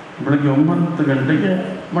ಬೆಳಗ್ಗೆ 9 ಗಂಟೆಗೆ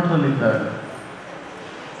ಮಠದಲ್ಲಿದ್ದಾರೆ.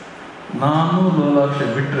 ನಾನು ಲೋಲಾಕ್ಷ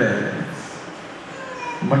ಬಿಟ್ಟರೆ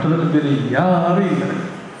ಮಠದಲ್ಲಿ ಬೇರೆ ಯಾರೂ ಇಲ್ಲ.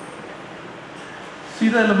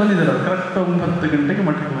 ಸೀದಾ ಎಲ್ಲ ಬಂದಿದ್ದಾರೆ, ಕರೆಕ್ಟ್ 9 ಗಂಟೆಗೆ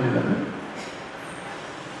ಮಠಕ್ಕೆ ಬಂದಿದ್ದಾರೆ.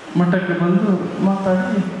 ಮಠಕ್ಕೆ ಬಂದು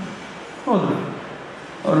ಮಾತಾಡಿ ಹೋದರು.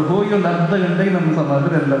 ಅವರು ಹೋಗಿ ಒಂದು ಅರ್ಧ ಗಂಟೆಗೆ ನಮ್ಮ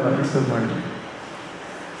ಸಮಾಜದೆಲ್ಲ ರಿಸೀವ್ ಮಾಡಿ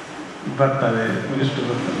ಬರ್ತಾರೆ, ಮಿನಿಸ್ಟರ್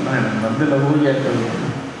ಬರ್ತಾರೆ. ನಮ್ದೆಲ್ಲ ಹೋಗಿ ಆಗ್ತದೆ.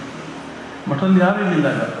 ಮಠದಲ್ಲಿ ಯಾರೂ ಇರಲಿಲ್ಲ.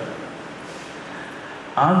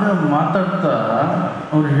 ಆಗ ಮಾತಾಡ್ತಾ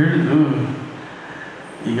ಅವ್ರು ಹೇಳಿದರು,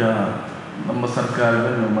 ಈಗ ನಮ್ಮ ಸರ್ಕಾರದ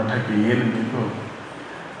ಮಠಕ್ಕೆ ಏನು ಬೇಕೋ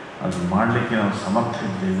ಅದು ಮಾಡಲಿಕ್ಕೆ ನಾವು ಸಮರ್ಥ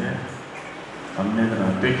ಇದ್ದೇವೆ, ತಮ್ಮೆದರ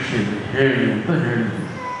ಅಪೇಕ್ಷೆ ಇದೆ ಹೇಳಿ ಅಂತ ಹೇಳಿದರು.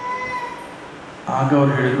 ಆಗ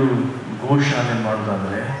ಅವ್ರು ಹೇಳಿದರು, ಗೋಶಾಲೆ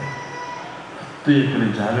ಮಾಡೋದಾದರೆ 10 ಎಕರೆ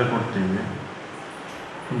ಜಾಗ ಕೊಡ್ತೇವೆ,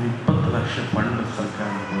 ಒಂದು 20 ಲಕ್ಷ ಫಂಡ್ ಸರ್ಕಾರ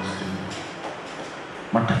ಕೊಡಿಸ್ತೀವಿ,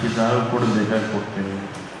 ಮಠಕ್ಕೆ ಜಾಗ ಕೊಡಬೇಕಾಗಿ ಕೊಡ್ತೇವೆ,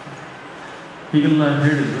 ಹೀಗೆಲ್ಲ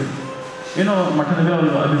ಹೇಳಿದ್ರು. ಏನೋ ಮಠದ ಮೇಲೆ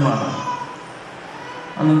ಅವ್ರಿಗೆ ಅಭಿಮಾನ.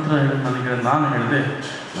 ಅನಂತರ ಹೇಳಿದ ನಾನು ಹೇಳಿದೆ,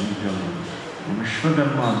 ನಮಗೆ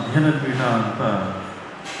ವಿಶ್ವಕರ್ಮ ಅಧ್ಯಯನ ಪೀಠ ಅಂತ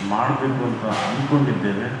ಮಾಡಬೇಕು ಅಂತ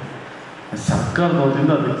ಅಂದ್ಕೊಂಡಿದ್ದೇವೆ,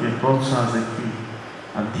 ಸರ್ಕಾರದವರಿಂದ ಅದಕ್ಕೆ ಪ್ರೋತ್ಸಾಹ ಸಿಕ್ಕಿ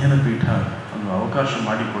ಅಧ್ಯಯನ ಪೀಠ ಒಂದು ಅವಕಾಶ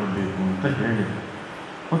ಮಾಡಿಕೊಡಬೇಕು ಅಂತ ಹೇಳಿದೆ.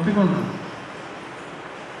 ಒಪ್ಪಿಕೊಂಡ್ರು.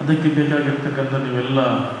 ಅದಕ್ಕೆ ಬೇಕಾಗಿರ್ತಕ್ಕಂಥ ನೀವೆಲ್ಲ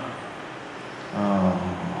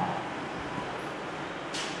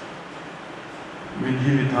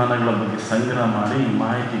ವಿಧಿವಿಧಾನಗಳ ಬಗ್ಗೆ ಸಂಗ್ರಹ ಮಾಡಿ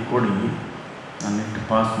ಮಾಹಿತಿ ಕೊಡಿ, ನಾನು ನೆಟ್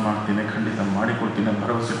ಪಾಸ್ ಮಾಡ್ತೀನಿ, ಖಂಡಿತ ಮಾಡಿಕೊಡ್ತೀನಿ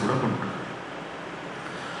ಭರವಸೆ ಕೂಡ ಕೊಟ್ಟರು.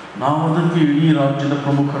 ನಾವು ಅದಕ್ಕೆ ಇಡೀ ರಾಜ್ಯದ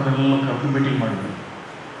ಪ್ರಮುಖರನ್ನೆಲ್ಲ ಕರೆದು ಮೀಟಿಂಗ್ ಮಾಡಿದ್ವಿ.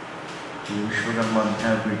 ಈ ವಿಶ್ವಕರ್ಮ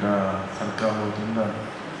ಅಧ್ಯಯನ ಪೀಠ ಸರ್ಕಾರದಿಂದ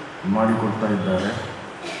ಮಾಡಿಕೊಡ್ತಾ ಇದ್ದಾರೆ,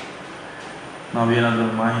 ನಾವೇನಾದರೂ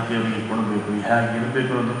ಮಾಹಿತಿ ಅವರಿಗೆ ಕೊಡಬೇಕು, ಹೇಗೆ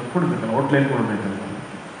ಇರಬೇಕು ಅನ್ನೋದಕ್ಕೆ ಕೊಡಬೇಕಲ್ಲ, ಔಟ್ಲೈನ್ ಕೊಡಬೇಕಲ್ಲ.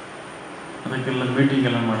 ಅದಕ್ಕೆಲ್ಲ ಮೀಟಿಂಗ್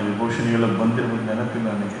ಎಲ್ಲ ಮಾಡಿದ್ವಿ. ಬಹುಶಃ ನೀವೆಲ್ಲ ಬಂದಿರ್ಬೋದು, ನೆನಪಿಲ್ಲ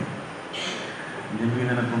ನನಗೆ, ನಿಮಗೆ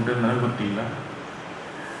ನೆನಪುಂಟು ನನಗೆ ಗೊತ್ತಿಲ್ಲ.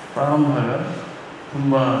 ಪ್ರಾರಂಭವಾಗ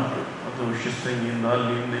ತುಂಬ ಅದು ಶಿಸ್ಸಂಗಿಯಿಂದ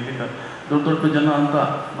ಅಲ್ಲಿಂದ ಇಲ್ಲಿಂದ ದೊಡ್ಡ ದೊಡ್ಡ ಜನ ಅಂತ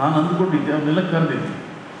ನಾನು ಅಂದ್ಕೊಂಡಿದ್ದೆ. ಅವನ್ನೆಲ್ಲ ಕರೆದಿದ್ದೆ.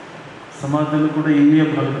 ಸಮಾಜದಲ್ಲೂ ಕೂಡ ಇಲ್ಲಿಯ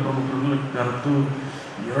ಭಾಗದ ಪ್ರಮುಖರನ್ನು ಕರೆದು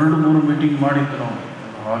 2-3 ಮೀಟಿಂಗ್ ಮಾಡಿದ್ದು ನಾವು.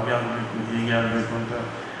 ಹಾಗೆ ಆಗಬೇಕು, ಹೀಗೆ ಆಗಬೇಕು ಅಂತ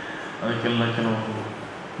ಅದಕ್ಕೆಲ್ಲ ಕೆಲವು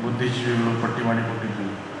ಬುದ್ಧಿಜೀವಿಗಳು ಪಟ್ಟಿ ಮಾಡಿಕೊಟ್ಟಿದ್ವಿ.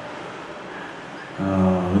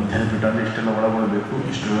 ವಿದ್ಯಾಪೀಠ ಅಂದರೆ ಇಷ್ಟೆಲ್ಲ ಒಳಗೊಳ್ಳಬೇಕು,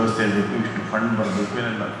 ಇಷ್ಟು ವ್ಯವಸ್ಥೆ ಇರಬೇಕು, ಇಷ್ಟು ಫಂಡ್ ಬರಬೇಕು,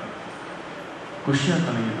 ಏನೆಲ್ಲ ಖುಷಿ ಅಂತ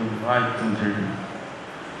ನನಗಿದು ಆಯಿತು ಅಂತ ಹೇಳಿ.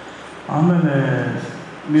 ಆಮೇಲೆ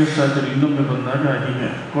ನೀರು ಇನ್ನೊಮ್ಮೆ ಬಂದಾಗ ಹೀಗೆ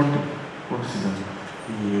ಕೊಡಿಸಿದರು,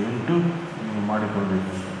 ಹೀಗೆ ಉಂಟು, ನೀವು ಮಾಡಿಕೊಡ್ಬೇಕು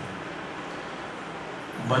ಅಂತ.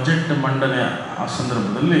 ಬಜೆಟ್ ಮಂಡನೆ ಆ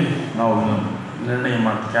ಸಂದರ್ಭದಲ್ಲಿ ನಾವು ನಿರ್ಣಯ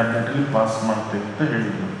ಮಾಡ್ತೀವಿ, ಕ್ಯಾಬಿನೆಟಲ್ಲಿ ಪಾಸ್ ಮಾಡ್ತೇವೆ ಅಂತ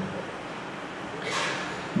ಹೇಳಿದ್ರು.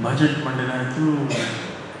 ಬಜೆಟ್ ಮಂಡನೆ ಆಯಿತು.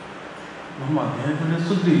 ನಮ್ಮ ಅಧ್ಯಯನ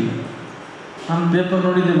ಸುದ್ದಿ ಇಲ್ಲ. ನಾನು ಪೇಪರ್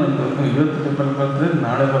ನೋಡಿದ್ದೆ, ಬಂತು ಇವತ್ತು ಪೇಪರ್ ಬರ್ತದೆ,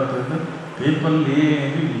 ನಾಳೆ ಬರ್ತದೆ ಅಂತ. ಪೇಪರಲ್ಲಿ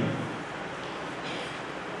ಏನೂ ಇಲ್ಲ.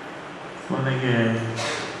 ಕೊನೆಗೆ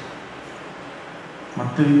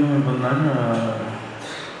ಮತ್ತೆ ಇನ್ನೊಮ್ಮೆ ಬಂದಾಗ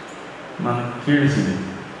ನಾನು ಕೇಳಿಸಿದೆ,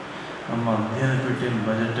 ನಮ್ಮ ಅಧ್ಯಯನ ಪೀಠ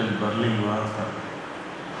ಬಜೆಟಲ್ಲಿ ಬರಲಿಲ್ವಾ ಅಂತ.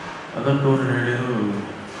 ಅದಕ್ಕವರು ಹೇಳಿದರು,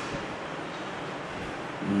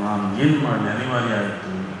 ನಾನು ಏನು ಮಾಡಲಿ, ಅನಿವಾರ್ಯ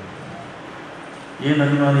ಆಯಿತು. ಏನು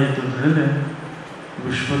ಅನಿವಾರ್ಯ ಆಯಿತು ಅಂತ ಹೇಳಿದ್ರೆ,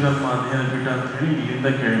 ವಿಶ್ವಕರ್ಮ ಅಧ್ಯಯನ ಪೀಠ ಅಂತ ಹೇಳಿ ಇಲ್ಲಿಂದ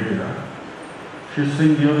ಕೇಳಿದ್ದೀರ,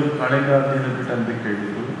 ಶಿವಸಂಗಿಯವರು ಕಾಳೆಗ ಅಧ್ಯಯನ ಪೀಠ ಅಂತ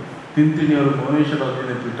ಕೇಳಿದರು, ತಿಂತಿಣಿಯವರು ಭುವನೇಶ್ವರ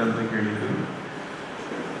ಅಧ್ಯಯನ ಪೀಠ ಅಂತ ಕೇಳಿದರು.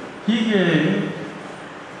 ಹೀಗೆ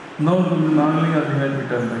ನಾಗಲಿಂಗ ಅಧ್ಯಯನ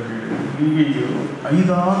ಪೀಠ ಅಂತ ಕೇಳಿದರು. ಹೀಗೆ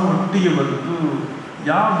 5-6 ಒಟ್ಟಿಗೆ ಬಂದು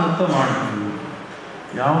ಯಾವುದಂತ ಮಾಡ್ತೀವಿ,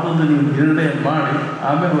 ಯಾವುದೊಂದು ನೀವು ನಿರ್ಣಯ ಮಾಡಿ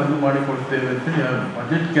ಆಮೇಲೆ ಒಂದು ಮಾಡಿಕೊಡ್ತೇವೆ ಅಂತೇಳಿ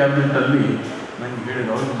ಬಜೆಟ್ ಕ್ಯಾಬಿನೆಟಲ್ಲಿ ನನಗೆ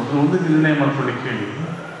ಹೇಳಿದ್ರು. ಅವ್ರಿಗೆ ಮೊದಲು ಒಂದು ನಿರ್ಣಯ ಮಾಡ್ಕೊಳ್ಳಿಕ್ಕೆ ಹೇಳಿ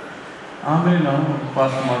ಆಮೇಲೆ ನಾವು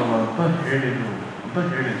ಪಾಸ್ ಮಾಡುವ ಅಂತ ಹೇಳಿದರು.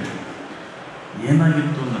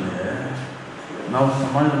 ಏನಾಗಿತ್ತು ಅಂದರೆ, ನಾವು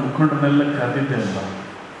ಸಮಾಜದ ಮುಖಂಡರನ್ನೆಲ್ಲ ಕರೆದಿದ್ದೇವಲ್ಲ,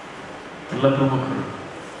 ಎಲ್ಲ ಪ್ರಮುಖರು,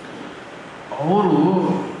 ಅವರು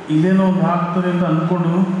ಇಲ್ಲೇನೋ ಒಂದು ಆಗ್ತದೆ ಅಂತ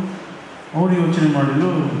ಅಂದ್ಕೊಂಡು ಅವರು ಯೋಚನೆ ಮಾಡಿದ್ರು.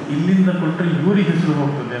 ಇಲ್ಲಿಂದ ಕೊಟ್ಟರೆ ಇವರಿಗೆ ಹೆಸರು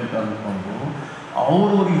ಹೋಗ್ತದೆ ಅಂತ ಅಂದ್ಕೊಂಡು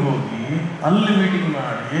ಅವ್ರವ್ರಿಗೆ ಹೋಗಿ ಅಲ್ಲಿ ಮೀಟಿಂಗ್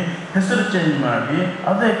ಮಾಡಿ ಹೆಸರು ಚೇಂಜ್ ಮಾಡಿ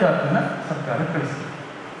ಅದೇ ಕಾಪಿನ ಸರ್ಕಾರ ಕಳಿಸ್ತದೆ.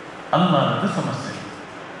 ಅಲ್ಲ ಅನ್ನೋದು ಸಮಸ್ಯೆ.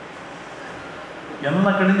 ಎಲ್ಲ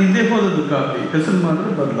ಕಡೆಯಿಂದ ಇದೇ ಹೋದದ್ದು ಕಾಪಿ, ಹೆಸರು ಮಾತ್ರ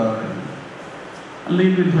ಬದಲಾವಣೆ. ಅಲ್ಲಿ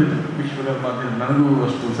ಬಿದ್ದು ಹೋಯ್ತು ವಿಶ್ವಕರ್ಮ ಅಧ್ಯಯನ. ನನಗೂ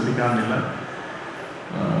ಅಷ್ಟು ಸರಿ ಕಾಣಲಿಲ್ಲ.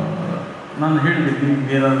 ನಾನು ಹೇಳಿದೆ,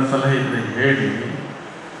 ನಿಮ್ಗೆ ಏನಾದರೂ ಸಲಹೆ ಇದ್ದರೆ ಹೇಳಿ,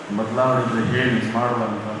 ಬದಲಾವಣೆ ಇದ್ದರೆ ಹೇಳಿ ಮಾಡುವ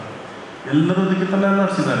ಅಂತ. ಎಲ್ಲರೂ ಅದಕ್ಕೆ ತಲೆ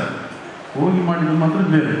ಅಲ್ಲಾಡಿಸಿದ್ದಾರೆ. ಹೋಗಿ ಮಾಡಿದ್ದು ಮಾತ್ರ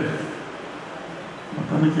ಬೇರೆ.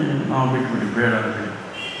 ಮತ್ತು ಅದಕ್ಕೆ ನಾವು ಬಿಟ್ಬಿಡಿ ಬೇಡ ಅಂತೇಳಿ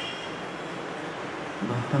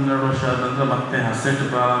 10-12 ವರ್ಷ ಆದ ನಂತರ ಮತ್ತೆ ಅಸೆಟ್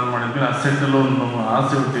ಪ್ರಾರಂಭ ಮಾಡಿದ್ಮೇಲೆ ಅಸೆಟ್ಟಲ್ಲೂ ಒಂದು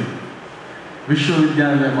ಆಸೆ ಹುಟ್ಟಿತ್ತು,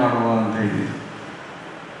 ವಿಶ್ವವಿದ್ಯಾಲಯ ಮಾಡುವ ಅಂತ ಹೇಳಿ.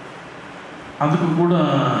 ಅದಕ್ಕೂ ಕೂಡ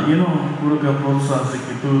ಏನೋ ಪೂರಕ ಪ್ರೋತ್ಸಾಹ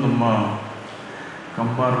ಸಿಕ್ಕಿತ್ತು. ನಮ್ಮ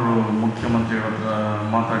ಕಂಬಾರರು ಮುಖ್ಯಮಂತ್ರಿಗಳ ಹತ್ರ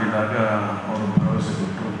ಮಾತಾಡಿದಾಗ ಅವರು ಭರವಸೆ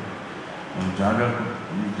ಕೊಟ್ಟರು, ಒಂದು ಜಾಗ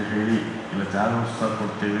ಅಂತ ಹೇಳಿ, ಇಲ್ಲ ಜಾಗ ಸಹ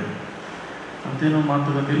ಕೊಡ್ತೇವೆ ಅಂತೇನೋ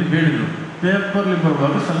ಮಾತುಕತೆಯಲ್ಲಿ ಹೇಳಿದರು. ಪೇಪರ್ಲಿ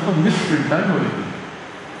ಬರುವಾಗ ಸ್ವಲ್ಪ ಮಿಸ್ಪ್ರಿಂಟ್ ಆಗಿ ಹೋಯಿತು.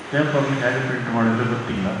 ಪೇಪರ್ಲಿ ಹೇಗೆ ಪ್ರಿಂಟ್ ಮಾಡಿದರೆ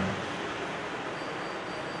ಗೊತ್ತಿಲ್ಲ.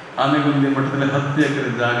 ಆನೆಗುಂದಿ ಮಠದಲ್ಲಿ 10 ಎಕರೆ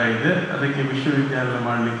ಜಾಗ ಇದೆ, ಅದಕ್ಕೆ ವಿಶ್ವವಿದ್ಯಾಲಯ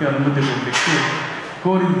ಮಾಡಲಿಕ್ಕೆ ಅನುಮತಿ ಕೊಡಲಿಕ್ಕೆ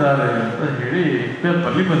ಕೋರಿದ್ದಾರೆ ಅಂತ ಹೇಳಿ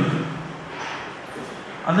ಪೇಪರ್ಲಿ ಬಂತು.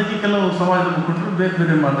 ಅದಕ್ಕೆ ಕೆಲವು ಸಮಾಜದ ಮುಖಂಡರು ಬೇರೆ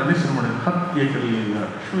ಬೇರೆ ಮಾತಾಡಿ ಶುರು ಮಾಡಿದ್ರು. 10 ಎಕರೆ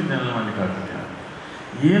ವಿಶ್ವವಿದ್ಯಾಲಯ ಮಾಡಲಿಕ್ಕೆ ಆಗ್ತದೆ,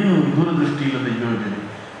 ಏನು ದೂರದೃಷ್ಟಿ ಇಲ್ಲದ ಯೋಜನೆ,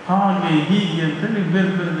 ಹಾಗೆ ಹೀಗೆ ಅಂತೇಳಿ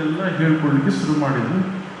ಬೇರೆ ಬೇರೆದೆಲ್ಲ ಹೇಳ್ಕೊಳ್ಳಿಕ್ಕೆ ಶುರು ಮಾಡಿದ್ರು.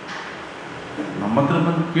 ನಮ್ಮ ಹತ್ರ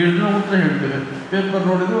ಬಂದು ಕೇಳಿದ್ರೆ ಉತ್ತರ ಹೇಳ್ತೇವೆ. ಪೇಪರ್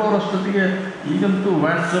ನೋಡಿದ್ರು ಅವರಷ್ಟೊತ್ತಿಗೆ ಈಗಂತೂ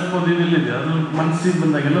ವಾಟ್ಸಪ್ ಅದು ಇದೆಲ್ಲಿದೆ, ಅದ್ರ ಮನಸ್ಸಿಗೆ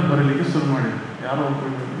ಬಂದಾಗೆಲ್ಲ ಬರೀಲಿಕ್ಕೆ ಶುರು ಮಾಡಿದ್ರು. ಯಾರೋ ಒಬ್ಬರು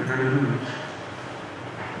ಹೇಳಿದ್ರು,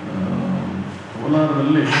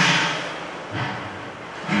 ಕೋಲಾರದಲ್ಲಿ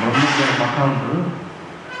ಬ್ರಹ್ಮಚಾರಿ ಮಠ ಉಂಟು,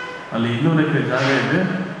 ಅಲ್ಲಿ 200 ಎಕರೆ ಜಾಗ ಇದೆ,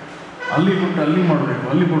 ಅಲ್ಲಿ ಕೊಟ್ಟು ಅಲ್ಲಿ ಮಾಡಬೇಕು,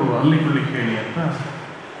 ಅಲ್ಲಿ ಕೊಡುವ, ಅಲ್ಲಿ ಕೊಡ್ಲಿಕ್ಕೆ ಹೇಳಿ ಅಂತ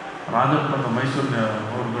ರಾಜಪ್ಪ ಅಂತ ಮೈಸೂರಿನ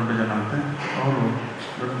ಅವರು ದೊಡ್ಡ ಜನ ಅಂತೆ, ಅವರು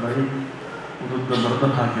ದೊಡ್ಡದಾಗಿ ಉದ್ದ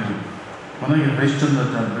ಬರೆದಲ್ಲಿ ಹಾಕಿದ್ರು. ಮನೆಗೆ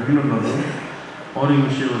ಹರಿಶ್ಚಂದ್ರಾಚಾರ್ಯ ಬೆಂಗಳೂರಿನವರು, ಅವ್ರಿಗೆ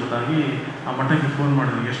ವಿಷಯ ಗೊತ್ತಾಗಿ ಆ ಮಠಕ್ಕೆ ಫೋನ್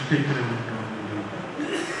ಮಾಡಿದ್ರು, ಎಷ್ಟು ಎಕರೆ ಉಂಟು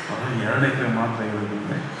ಅವರು 2 ಎಕರೆ ಮಾತ್ರ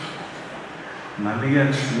ಇರೋದಿಲ್ಲ. ನನಗೆ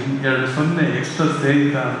 2 ಎಕ್ಸ್ಟ್ರಾ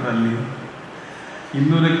ಸೇರಿತ ಅಂತ ಅಲ್ಲಿ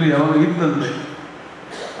 200 ಎಕರೆ ಯಾವಾಗ ಇತ್ತಂತೆ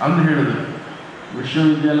ಅಂತ ಹೇಳಿದ್ರು.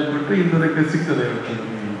 ವಿಶ್ವವಿದ್ಯಾಲಯ ಕೊಟ್ಟರೆ 200 ಎಕರೆ ಸಿಗ್ತದೆ.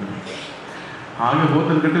 ಹಾಗೆ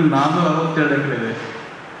ಹೋತನ ಕಟ್ಟಲ್ಲಿ 462 ಎಕರೆ ಇದೆ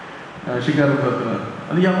ಶಿಕಾರಪುರ ಹತ್ರ.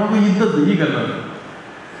 ಅದು ಯಾವಾಗ ಇದ್ದದ್ದು, ಈಗಲ್ಲ.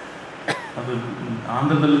 ಅದು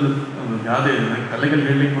ಆಂಧ್ರದಲ್ಲಿ ಒಂದು ಗಾದೆ ಇದೆ, ಕಲೆಗಳಲ್ಲಿ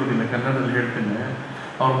ಹೇಳಲಿಕ್ಕೆ ಬರೋದಿಲ್ಲ, ಕನ್ನಡದಲ್ಲಿ ಹೇಳ್ತೇನೆ.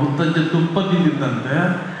 ಅವ್ರ ಮುತ್ತಜ್ಜ ತುಪ್ಪ ತಿಂದಿದ್ದಂತೆ,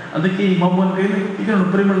 ಅದಕ್ಕೆ ಈ ಮೊಮ್ಮನ ಕೈಲಿ ಈಗ ನೋಡು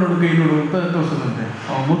ಪರಿಮಳ ನೋಡು ಕೈ ನೋಡು ಅಂತ ತೋರಿಸೋದಂತೆ.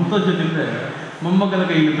 ಅವ್ರ ಮುತ್ತಜ್ಜ ತಿಂದರೆ ಮೊಮ್ಮಗನ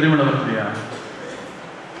ಕೈಲಿ ಪರಿಮಳ ಬರ್ತೀಯಾ?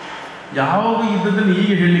 ಯಾವಾಗ ಇದ್ದದನ್ನು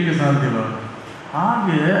ಈಗ ಹೇಳಲಿಕ್ಕೆ ಸಾಧ್ಯವ.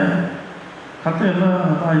 ಹಾಗೆ ಕಥೆ ಎಲ್ಲ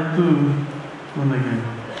ಆಯಿತು. ನನಗೆ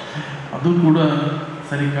ಅದು ಕೂಡ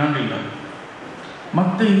ಸರಿ ಕಾಣಲಿಲ್ಲ.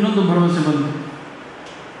 ಮತ್ತೆ ಇನ್ನೊಂದು ಭರವಸೆ ಬಂತು.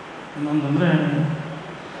 ಇನ್ನೊಂದಂದರೆ,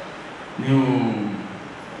 ನೀವು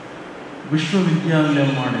ವಿಶ್ವವಿದ್ಯಾಲಯ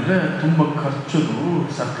ಮಾಡಿದರೆ ತುಂಬ ಖರ್ಚದು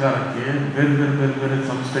ಸರ್ಕಾರಕ್ಕೆ, ಬೇರೆ ಬೇರೆ ಬೇರೆ ಬೇರೆ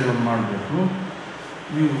ಸಂಸ್ಥೆಗಳನ್ನು ಮಾಡಬೇಕು,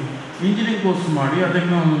 ನೀವು ಇಂಜಿನಿಯರಿಂಗ್ ಕೋರ್ಸ್ ಮಾಡಿ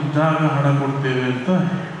ಅದಕ್ಕೆ ನಾವು ಜಾಗ ಹಣ ಕೊಡ್ತೇವೆ ಅಂತ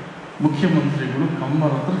ಮುಖ್ಯಮಂತ್ರಿಗಳು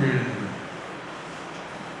ಕಂಬಾರ ಹತ್ರ ಹೇಳಿದ್ರು.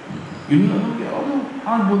 ಇನ್ನು ಯಾವುದು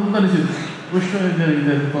ಆಗ್ಬೋದು ಅಂತ ಅನಿಸಿದ್ರು. ವಿಶ್ವವಿದ್ಯಾಲಯ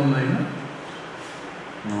ಇದೆ ಬಂದಾಗ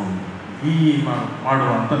ಈ ಮಾಡುವ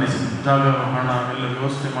ಅಂತ ಅನಿಸಿತ್ತು. ಜಾಗ ಹಣ ಎಲ್ಲ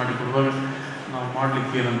ವ್ಯವಸ್ಥೆ ಮಾಡಿ ಕೊಡುವಾಗ ನಾವು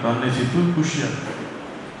ಮಾಡಲಿಕ್ಕೆ ಏನಂತ ಅನ್ನಿಸಿತ್ತು, ಖುಷಿ ಆಗ್ತದೆ.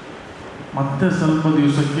 ಮತ್ತೆ ಸ್ವಲ್ಪ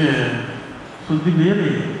ದಿವಸಕ್ಕೆ ಸುದ್ದಿ ಬೇರೆ,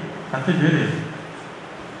 ಕತೆ ಬೇರೆ.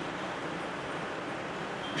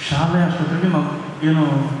 ಶಾಲೆ ಆಸ್ಪತ್ರೆಗೆ ನಾವು ಏನೋ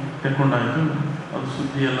ತೆಕ್ಕೊಂಡಾಯಿತು, ಅದು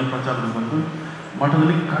ಸುದ್ದಿ ಎಲ್ಲ ಪ್ರಚಾರದಲ್ಲಿ ಬಂದು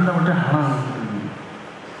ಮಠದಲ್ಲಿ ಕಂಡಬಟ್ಟೆ ಹಣ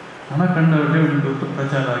ಕಂಡಬಟ್ಟೆ ಒಂದು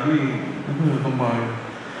ಪ್ರಚಾರ ಆಗಿ, ನಮ್ಮ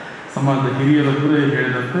ಸಮಾಜದ ಹಿರಿಯರೊಬ್ಬರೇ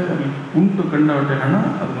ಹೇಳಿದಂತೆ ಅಲ್ಲಿ ಉಂಟು ಕಂಡಬಟ್ಟೆ ಹಣ,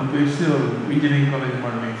 ಅದನ್ನು ಉಪಯೋಗಿಸಿ ಅವರು ಇಂಜಿನಿಯರಿಂಗ್ ಕಾಲೇಜ್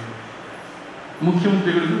ಮಾಡಲಿ.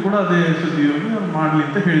 ಮುಖ್ಯಮಂತ್ರಿಗಳಿಗೂ ಕೂಡ ಅದೇ ಸುದ್ದಿ ಹೋಗಿ ಅವ್ರು ಮಾಡಲಿ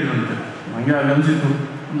ಅಂತ ಹೇಳಿದ್ರಂತೆ. ನನಗೆ ಆಗ ಅನಿಸಿತು,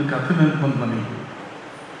 ಒಂದು ಕಥೆ ನೆನಪು ಬಂತು ನನಗೆ.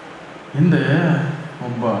 ಹಿಂದೆ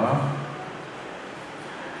ಒಬ್ಬ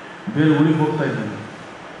ಬೇರೆ ಊರಿಗೆ ಹೋಗ್ತಾ ಇದ್ದಾನೆ,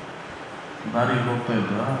 ದಾರಿಗೆ ಹೋಗ್ತಾ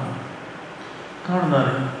ಇದ್ದ, ಕಾಡು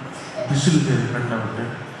ದಾರಿ, ಬಿಸಿಲು ಬೇರೆ ಕಂಡಬಟ್ಟೆ.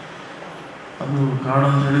 ಅದು ಕಾಡು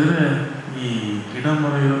ಅಂತ ಹೇಳಿದರೆ ಈ ಗಿಡ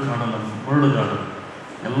ಮರ ಇರೋ ಕಾಡಲ್ಲ, ಮರಳುಗಾಡು.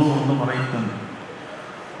 ಎಲ್ಲೋ ಒಂದು ಮರ ಇತ್ತಂತೆ.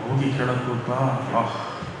 ಹೋಗಿ ಕೆಳಗೆ ಕೂತಾ,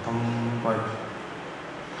 ತಂಪಾಯ್ತು,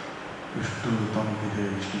 ಎಷ್ಟು ತಂಪಿದೆ,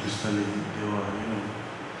 ಎಷ್ಟು ಬಿಸಿಲಲ್ಲಿ ದೇವ, ಏನು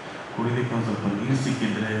ಕುಡಿಲಿಕ್ಕೆ ಒಂದು ಸ್ವಲ್ಪ ನೀರು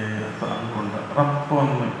ಸಿಕ್ಕಿದ್ರೆ ಅಂತ ಅಂದ್ಕೊಂಡ. ರಪ್ಪ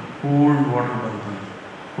ಒಂದು ಕೋಲ್ಡ್ ವಾಟರ್ ಬರ್ತಂತೆ,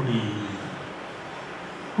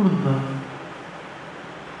 ಕುಡ್ದ.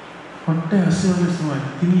 ಹೊಟ್ಟೆ ಹಸಿವಾಗಿ ಸುಮಾರು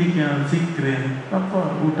ತಿನ್ನಲಿಕ್ಕೆ ಸಿಕ್ಕರೆ ರಪ್ಪ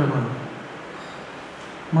ಊಟ ಬಂತು.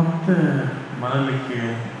 ಮತ್ತೆ ಮರಲಿಕ್ಕೆ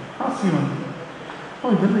ಹಾಸಿಗೆ ಬಂತು.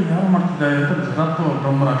 ಇದೆಲ್ಲ ಯಾರು ಮಾಡ್ತಿದ್ದಾರೆ ಅಂತ ಜಗತ್ತು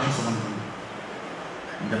ಬ್ರಹ್ಮರಾಕ್ಷಸ ಬಂತು.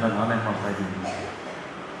 ಇದೆಲ್ಲ ನಾನೇ ಮಾಡ್ತಾ ಇದ್ದೀನಿ,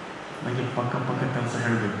 ನನಗೆ ಪಕ್ಕ ಕೆಲಸ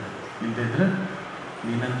ಹೇಳಬೇಕು, ಇಲ್ಲದಿದ್ದರೆ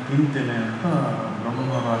ನೀನನ್ನು ತಿಂತೇನೆ ಅಂತ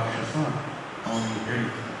ಬ್ರಹ್ಮರಾಕ್ಷಸ ಅವನಿಗೆ ಹೇಳಿ.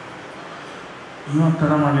 ಇವ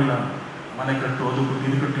ತಡ ಮಾಡಲಿಲ್ಲ. ಮನೆ ಕಟ್ಟು, ಅದು ಕಟ್ಟು,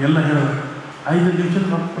 ಇದು ಕಟ್ಟು ಎಲ್ಲ ಹೇಳೋದು. 5 ನಿಮಿಷ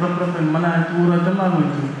ಮನೆ ಆಯ್ತು, ಊರಾಯ್ತೆಲ್ಲ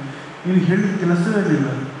ಆಗೋಯ್ತು. ನೀನು ಹೇಳಿದ ಕೆಲಸವೇ ಇರಲಿಲ್ಲ.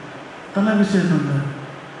 ತಲೆ ಬಿಸಿ ಆಯ್ತಂತೆ.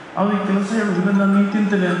 ಅವ್ರಿಗೆ ಕೆಲಸ ಹೇಳೋದಿಲ್ಲ, ನಾನು ನೀನು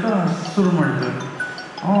ತಿಂತೇನೆ ಅಂತ ಶುರು ಮಾಡಿದ್ರು.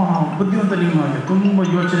 ಬುದ್ಧಿವಂತ ನಿಮ್ಮ ಹಾಗೆ ತುಂಬ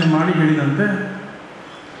ಯೋಚನೆ ಮಾಡಿ ಹೇಳಿದಂತೆ,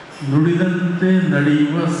 ನುಡಿದಂತೆ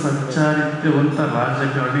ನಡೆಯುವ ಸಚ್ಚಾರಿತ್ಯವಂತ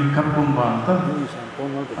ರಾಜಕಾರಣಿ ಕರ್ಕೊಂಬ ಅಂತ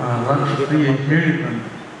ರಾಕ್ಷಸರಿಗೆ ಹೇಳಿದಂತೆ.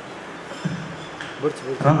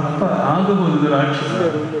 ರಪ್ಪ ಆಗಬಹುದು ರಾಕ್ಷಸ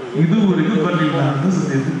ಇದುವರೆಗೂ ಬರಲಿಲ್ಲ ಅಂತ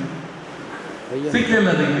ಸುದ್ದಿದ್ದು ಸಿಕ್ಲಿಲ್ಲ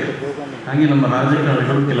ಅದಕ್ಕೆ. ಹಾಗೆ ನಮ್ಮ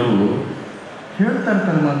ರಾಜಕಾರಣಿಗಳು ಕೆಲವು ಹೇಳ್ತಾ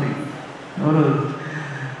ಇರ್ತಾರೆ ಮಾತಿಗೆ. ಅವರು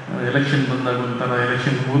ಎಲೆಕ್ಷನ್ ಬಂದಾಗ ಒಂಥರ,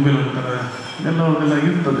 ಎಲೆಕ್ಷನ್ ಹೋದ್ಮೇಲೆ ಒಂಥರ ಎಲ್ಲವರೆಲ್ಲ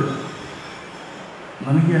ಇರ್ತದೆ.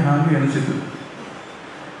 ನನಗೆ ಹಾಗೆ ಅನಿಸಿತು.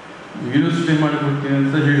 ಯೂನಿವರ್ಸಿಟಿ ಮಾಡಿಕೊಡ್ತೀನಿ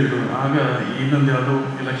ಅಂತ ಹೇಳಿದರು. ಆಗ ಇನ್ನೊಂದು ಯಾವುದೋ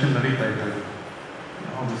ಎಲೆಕ್ಷನ್ ನಡೀತಾ ಇದ್ದಾಗ,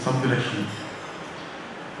 ಯಾವುದು ಸಬ್ ಎಲೆಕ್ಷನ್.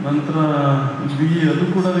 ನಂತರ ಅದು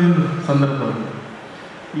ಕೂಡ ಒಂದು ಸಂದರ್ಭ.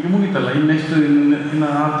 ಈಗ ಮುಗಿತಲ್ಲ, ನೆಕ್ಸ್ಟ್ ಇನ್ನು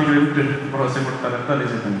 6 ತಿಂಗಳು ಬಿಟ್ಟು ಭರವಸೆ ಕೊಡ್ತಾರೆ ಅಂತ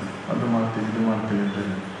ಅನಿಸುತ್ತಾನೆ. ಅದು ಮಾಡ್ತೀವಿ ಇದು ಮಾಡ್ತೀವಿ ಅಂತ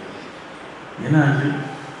ಹೇಳಿ. ಏನಾಗಲಿ,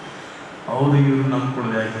 ಅವರು ಇವರು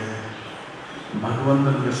ನಂಬ್ಕೊಳ್ಳೋದು ಯಾಕೆ?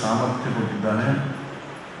 ಭಗವಂತನಿಗೆ ಸಾಮರ್ಥ್ಯ ಕೊಟ್ಟಿದ್ದಾನೆ.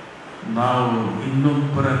 ನಾವು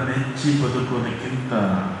ಇನ್ನೊಬ್ಬರ ನೆಚ್ಚಿ ಬದುಕೋದಕ್ಕಿಂತ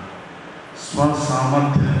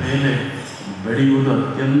ಸ್ವಸಾಮರ್ಥ್ಯದ ಮೇಲೆ ಬೆಳೆಯುವುದು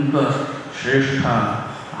ಅತ್ಯಂತ ಶ್ರೇಷ್ಠ.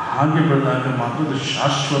 ಹಾಗೆ ಬೆಳೆದಾಗ ಮಾತ್ರ ಅದು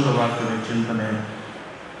ಶಾಶ್ವತವಾಗ್ತದೆ. ಚಿಂತನೆ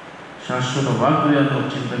ಶಾಶ್ವತವಾಗ್ತದೆ ಅನ್ನೋ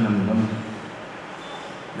ಚಿಂತನೆ ನಮಗೆ ಬಂತು.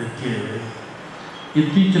 ಅದಕ್ಕೆ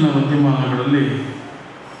ಇತ್ತೀಚಿನ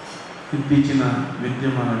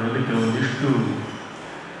ವಿದ್ಯಮಾನಗಳಲ್ಲಿ ಕೆಲವೊಂದಿಷ್ಟು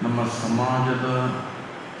ನಮ್ಮ ಸಮಾಜದ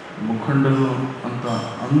ಮುಖಂಡರು ಅಂತ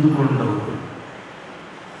ಅಂದುಕೊಂಡವರು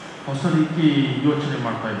ಹೊಸ ರೀತಿ ಯೋಚನೆ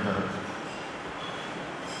ಮಾಡ್ತಾ ಇದ್ದಾರೆ.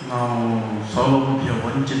 ನಾವು ಸೌಲಭ್ಯ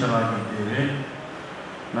ವಂಚಿತರಾಗಿದ್ದೇವೆ,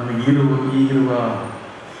 ಈಗಿರುವ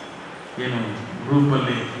ಏನು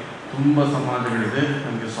ಗ್ರೂಪಲ್ಲಿ ತುಂಬ ಸಮಾಜಗಳಿದೆ,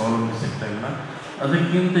 ನಮಗೆ ಸೌಲಭ್ಯ ಸಿಗ್ತಾ ಇಲ್ಲ,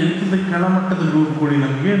 ಇದಕ್ಕಿಂತ ಕೆಳಮಟ್ಟದ ಗ್ರೂಪ್ ಕೊಡಿ,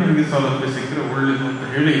 ನಮಗೆ ಸೌಲಭ್ಯ ಸಿಕ್ಕರೆ ಒಳ್ಳೆಯದು ಅಂತ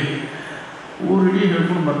ಹೇಳಿ ಊರಿಗೆ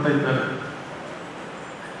ಹೇಳ್ಕೊಂಡು ಬರ್ತಾ ಇದ್ದಾರೆ.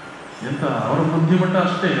 ಎಂತ ಅವರ ಬುದ್ಧಿಮಟ್ಟ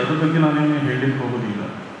ಅಷ್ಟೇ, ಅದ್ರ ಬಗ್ಗೆ ನಾನೇನು ಹೇಳಲಿಕ್ಕೆ ಹೋಗೋದಿಲ್ಲ.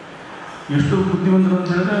 ಎಷ್ಟು ಬುದ್ಧಿವಂತರು ಅಂತ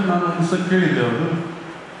ಹೇಳಿದ್ರೆ, ನಾನು ಒಂದು ಸಹ ಕೇಳಿದ್ದೆ, ಅವರು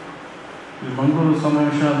ಈ ಮಂಗಳೂರು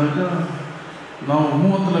ಸಮಾವೇಶ ಆದಾಗ ನಾವು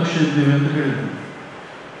 30 ಲಕ್ಷ ಇದ್ದೇವೆ ಅಂತ ಹೇಳಿದ್ವಿ.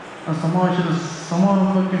 ಆ ಸಮಾವೇಶದ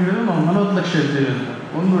ಸಮಾರಂಭಕ್ಕೆ ಹೇಳಿದ್ರೆ ನಾವು 40 ಲಕ್ಷ ಇದ್ದೇವೆ ಅಂತ.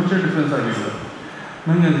 1 ವರ್ಷ ಡಿಫ್ರೆನ್ಸ್ ಆಗಿಲ್ಲ.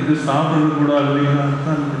 ನನಗೆ ಅದು 1000 ಕೂಡ ಆಗೋದಿಲ್ಲ ಅಂತ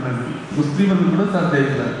ಅಂದ್ಕೊಂಡ್ವಿ. ಮುಸ್ಲಿಮರು ಕೂಡ ಸಾಧ್ಯ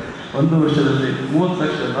ಇಲ್ಲ 1 ವರ್ಷದಲ್ಲಿ 30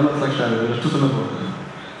 ಲಕ್ಷ 40 ಲಕ್ಷ ಆಗೋದು ಅಷ್ಟು ಸುಲಭ.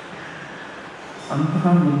 ಅಂತಹ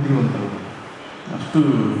ಬುದ್ಧಿವಂತರು, ಅಷ್ಟು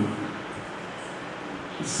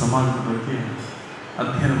ಸಮಾಜದ ಬಗ್ಗೆ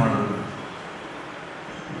ಅಧ್ಯಯನ ಮಾಡೋದು,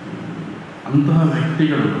 ಅಂತಹ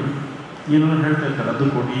ವ್ಯಕ್ತಿಗಳು ಏನಾದ್ರು ಹೇಳ್ತಾ ಇರ್ತಾರೆ, ಅದು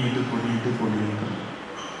ಕೊಡಿ ಇದು ಕೊಡಿ ಇದು ಕೊಡಿ ಅಂತ.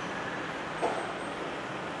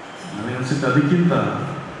 ನನಗನ್ಸುತ್ತೆ ಅದಕ್ಕಿಂತ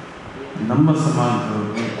ನಮ್ಮ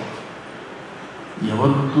ಸಮಾಜದವರು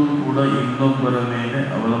ಯಾವತ್ತೂ ಕೂಡ ಇನ್ನೊಬ್ಬರ ಮೇಲೆ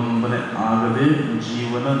ಅವಲಂಬನೆ ಆಗದೆ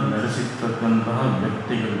ಜೀವನ ನಡೆಸಿರ್ತಕ್ಕಂತಹ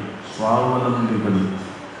ವ್ಯಕ್ತಿಗಳು, ಸ್ವಾವಲಂಬಿಗಳು.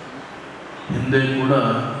 ಹಿಂದೆ ಕೂಡ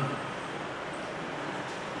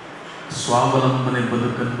ಸ್ವಾವಲಂಬನೆ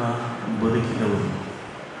ಬದುಕಿದವರು,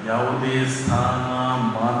 ಯಾವುದೇ ಸ್ಥಾನ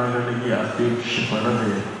ಮಾನಗಳಿಗೆ ಅಪೇಕ್ಷೆ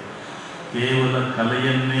ಪಡದೆ ಕೇವಲ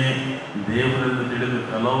ಕಲೆಯನ್ನೇ ದೇವರನ್ನು ತಿಳಿದು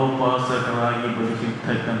ಕಲೋಪಾಸಕರಾಗಿ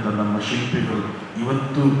ಬದುಕಿರ್ತಕ್ಕಂಥ ನಮ್ಮ ಶಿಲ್ಪಿಗಳು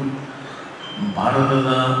ಇವತ್ತು ಭಾರತದ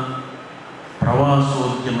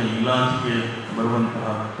ಪ್ರವಾಸೋದ್ಯಮ ಇಲಾಖೆಗೆ ಬರುವಂತಹ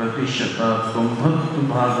ಪ್ರತಿಶತ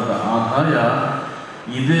 90% ಆದಾಯ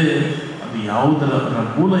ಇದೆ. ಅದು ಯಾವುದರ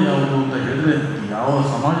ಮೂಲ ಯಾವುದು ಅಂತ ಹೇಳಿದ್ರೆ, ಯಾವ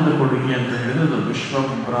ಸಮಾಜದ ಕೊಡುಗೆ ಅಂತ ಹೇಳಿದ್ರೆ ಅದು ವಿಶ್ವ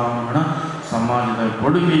ಬ್ರಾಹ್ಮಣ ಸಮಾಜದ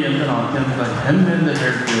ಕೊಡುಗೆ ಅಂತ ನಾವು ಅತ್ಯಂತ ಹೆಮ್ಮೆಯಿಂದ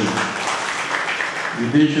ಹೇಳ್ತೇವೆ.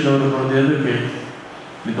 ವಿದೇಶದವರು ಬರೋದಕ್ಕೆ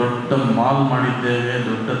ದೊಡ್ಡ ಮಾಲ್ ಮಾಡಿದ್ದೇವೆ,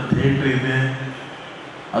 ದೊಡ್ಡ ಥಿಯೇಟರ್ ಇದೆ,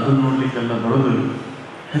 ಅದನ್ನು ನೋಡಲಿಕ್ಕೆಲ್ಲ ಬರೋದು.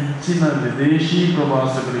 ಹೆಚ್ಚಿನ ವಿದೇಶಿ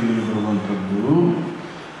ಪ್ರವಾಸಗಳು ಇಲ್ಲಿ ಬರುವಂಥದ್ದು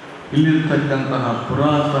ಇಲ್ಲಿರ್ತಕ್ಕಂತಹ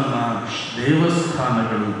ಪುರಾತನ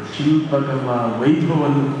ದೇವಸ್ಥಾನಗಳು, ಶಿಲ್ಪಕಲಾ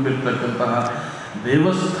ವೈಭವವನ್ನು ತುಂಬಿರ್ತಕ್ಕಂತಹ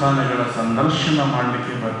ದೇವಸ್ಥಾನಗಳ ಸಂದರ್ಶನ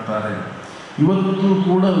ಮಾಡಲಿಕ್ಕೆ ಬರ್ತಾರೆ. ಇವತ್ತು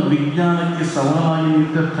ಕೂಡ ವಿಜ್ಞಾನಕ್ಕೆ ಸವಾಲಾಗಿ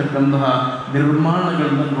ನಿಂತಿರ್ತಕ್ಕಂತಹ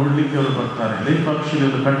ನಿರ್ಮಾಣಗಳನ್ನ ನೋಡಲಿಕ್ಕೆ ಅವರು ಬರ್ತಾರೆ. ಲೇಪಾಕ್ಷಿಯಲ್ಲಿ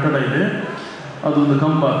ಒಂದು ಕಟ್ಟಡ ಇದೆ, ಅದೊಂದು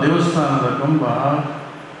ಕಂಬ, ದೇವಸ್ಥಾನದ ಕಂಬ,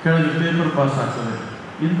 ಕೆಳಗೆ ಪೇಪರ್ ಪಾಸ್ ಆಗ್ತದೆ.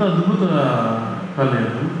 ಇಂಥ ಅದ್ಭುತ ಕಲೆ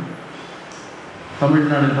ಅದು.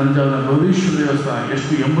 ತಮಿಳುನಾಡಿನ ತಂಜಾವೂರಿನ ಭುವನೇಶ್ವರ ದೇವಸ್ಥಾನ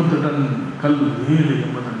ಎಷ್ಟು 80 ಟನ್ ಕಲ್ಲು ಮೇಲೆ,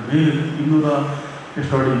 80 ಟನ್ ಮೇಲೆ, 200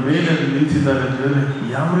 ಎಷ್ಟು ಅಡಿ ಮೇಲೆ ಅದು ನಿಲ್ಲಿಸಿದ್ದಾರೆ ಅಂತ ಹೇಳಿದ್ರೆ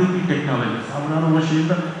ಯಾವ ರೀತಿ ಟೆಕ್ನಾಲಜಿ, ಸಾವಿರಾರು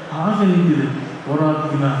ವರ್ಷದಿಂದ ಹಾಗೆ ನಿಂತಿದೆ.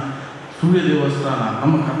 ಪೌರಾಣಿಕ ಸೂರ್ಯ ದೇವಸ್ಥಾನ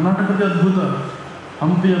ನಮ್ಮ ಕರ್ನಾಟಕದ ಅದ್ಭುತ,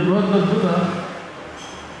 ಹಂಪಿಯ ಬೃಹತ್ ಅದ್ಭುತ,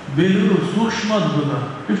 ಬೇಲೂರು ಸೂಕ್ಷ್ಮ ಅದ್ಭುತ.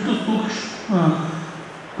 ಎಷ್ಟು ಸೂಕ್ಷ್ಮ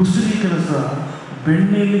ಕುಸರಿ ಕೆಲಸ,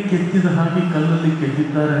 ಬೆಣ್ಣೆಯಲ್ಲಿ ಕೆತ್ತಿದ ಹಾಗೆ ಕಲ್ಲಲ್ಲಿ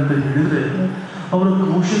ಕೆತ್ತಿದ್ದಾರೆ ಅಂತ ಹೇಳಿದರೆ ಅವರ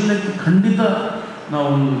ಕೌಶಲ್ಯಕ್ಕೆ ಖಂಡಿತ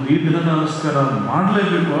ನಾವೊಂದು ದೀರ್ಘ ನಮಸ್ಕಾರ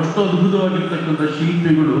ಮಾಡಲೇಬೇಕು. ಅಷ್ಟು ಅದ್ಭುತವಾಗಿರ್ತಕ್ಕಂಥ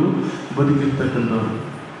ಶಿಲ್ಪಿಗಳು ಬದುಕಿರ್ತಕ್ಕಂಥವ್ರು.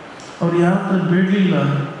 ಅವ್ರು ಯಾರ ಹತ್ರ ಬೇಡಲಿಲ್ಲ,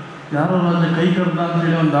 ಯಾರೋ ರಾಜ ಕೈ ಕಡ್ದ ಅಂತ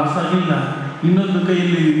ಹೇಳಿ ಒಂದು ದಾಸಾಗಿಲ್ಲ. ಇನ್ನೊಂದು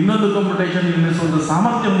ಕೈಯಲ್ಲಿ ಇನ್ನೊಂದು ಕಾಂಪಿಟೇಷನ್ ನಿಲ್ಲಿಸುವಂಥ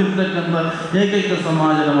ಸಾಮರ್ಥ್ಯ ಹೊಂದಿರ್ತಕ್ಕಂಥ ಏಕೈಕ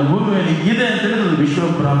ಸಮಾಜ ನಮ್ಮ ಭೂಮಿಯಲ್ಲಿ ಇದೆ ಅಂತ ಹೇಳಿದ್ರೆ ಅದು ವಿಶ್ವ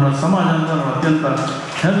ಬ್ರಾಹ್ಮಣ ಸಮಾಜ ಅಂತ ನಾವು ಅತ್ಯಂತ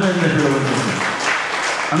ಹೆಮ್ಮೆಯಿಂದ ಹೇಳುವಂಥದ್ದು.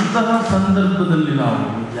 ಅಂತಹ ಸಂದರ್ಭದಲ್ಲಿ ನಾವು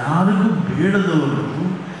ಯಾರಿಗೂ ಬೇಡದವರು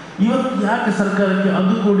ಇವತ್ತು ಯಾಕೆ ಸರ್ಕಾರಕ್ಕೆ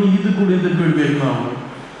ಅದು ಕೊಡಿ ಇದು ಕೊಡಿ ಅಂತ ಬೇಡಬೇಕು? ನಾವು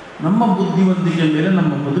ನಮ್ಮ ಬುದ್ಧಿವಂತಿಕೆ ಮೇಲೆ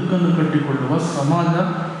ನಮ್ಮ ಬದುಕನ್ನು ಕಟ್ಟಿಕೊಳ್ಳುವ, ಸಮಾಜ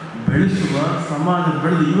ಬೆಳೆಸುವ, ಸಮಾಜ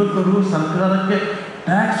ಬೆಳೆದ ಯುವಕರು ಸರ್ಕಾರಕ್ಕೆ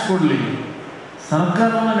ಟ್ಯಾಕ್ಸ್ ಕೊಡಲಿ,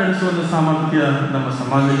 ಸರ್ಕಾರವನ್ನು ನಡೆಸುವಂಥ ಸಾಮರ್ಥ್ಯ ನಮ್ಮ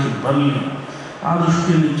ಸಮಾಜಕ್ಕೆ ಬರಲಿ. ಆ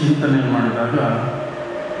ದೃಷ್ಟಿಯಲ್ಲಿ ಚಿಂತನೆ ಮಾಡಿದಾಗ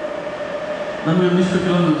ನಮಗೆ ಒಂದಿಷ್ಟು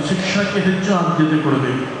ಕೆಲವೊಂದು ಶಿಕ್ಷಣಕ್ಕೆ ಹೆಚ್ಚು ಆದ್ಯತೆ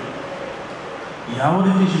ಕೊಡಬೇಕು. ಯಾವ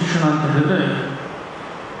ರೀತಿ ಶಿಕ್ಷಣ ಅಂತ ಹೇಳಿದ್ರೆ,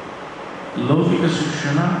 ಲೌಕಿಕ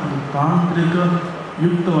ಶಿಕ್ಷಣ, ಅದು ತಾಂತ್ರಿಕ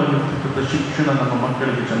ಯುಕ್ತವಾಗಿರ್ತಕ್ಕಂಥ ಶಿಕ್ಷಣ ನಮ್ಮ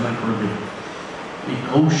ಮಕ್ಕಳಿಗೆ ಚೆನ್ನಾಗಿ ಕೊಡಬೇಕು. ಈ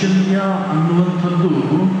ಕೌಶಲ್ಯ ಅನ್ನುವಂಥದ್ದು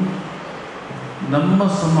ನಮ್ಮ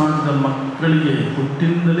ಸಮಾಜದ ಮಕ್ಕಳಿಗೆ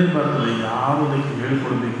ಹುಟ್ಟಿನಿಂದಲೇ ಬರ್ತದೆ. ಯಾವುದಕ್ಕೆ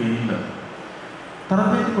ಹೇಳಿಕೊಡ್ಬೇಕೇನಿಲ್ಲ,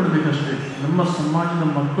 ತರಬೇತಿ ಕೊಡಬೇಕಷ್ಟೇ. ನಮ್ಮ ಸಮಾಜದ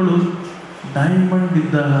ಮಕ್ಕಳು ಡೈಮಂಡ್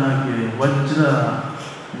ಇದ್ದ ಹಾಗೆ, ವಜ್ರ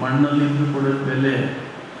ಮಣ್ಣಲ್ಲಿದ್ದು ಕೂಡ ಬೆಲೆ.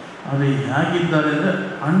 ಆದರೆ ಹೇಗಿದ್ದಾರೆ ಅಂದರೆ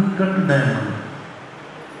ಅನ್ಕಟ್ ಡೈಮಂಡ್,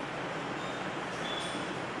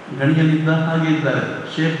 ಗಣಿಯಲ್ಲಿದ್ದ ಹಾಗೆ ಇದ್ದಾರೆ,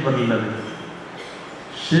 ಶೇಪ್ ಬರಲಿಲ್ಲ.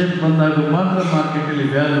 ಶೇಪ್ ಬಂದಾಗ ಮಾತ್ರ ಮಾರ್ಕೆಟಲ್ಲಿ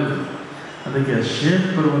ವ್ಯಾಲ್ಯೂ. ಅದಕ್ಕೆ ಶೇಪ್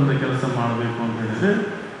ಬರುವಂಥ ಕೆಲಸ ಮಾಡಬೇಕು ಅಂತ ಹೇಳಿದರೆ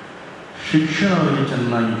ಶಿಕ್ಷಣ ಅವರಿಗೆ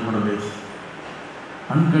ಚೆನ್ನಾಗಿ ಕೊಡಬೇಕು.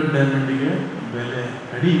 ಅನ್ಕಟ್ ಡೈಮಂಡಿಗೆ ಬೆಲೆ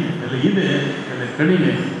ಕಡಿಮೆ, ಬೆಲೆ ಇದೆ, ಬೆಲೆ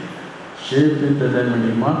ಕಡಿಮೆ. ಶೇಪ್ ಇದ್ದ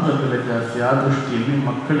ಡೈಮಂಡಿಗೆ ಮಾತ್ರ ಬೆಲೆ ಜಾಸ್ತಿ. ಆ ದೃಷ್ಟಿಯಲ್ಲಿ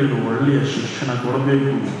ಮಕ್ಕಳಿಗೆ ಒಳ್ಳೆಯ ಶಿಕ್ಷಣ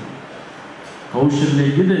ಕೊಡಬೇಕು. ಕೌಶಲ್ಯ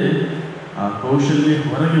ಇದೆ, ಆ ಕೌಶಲ್ಯ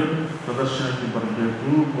ಹೊರಗೆ ಪ್ರದರ್ಶನಕ್ಕೆ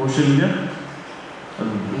ಬರಬೇಕು, ಕೌಶಲ್ಯ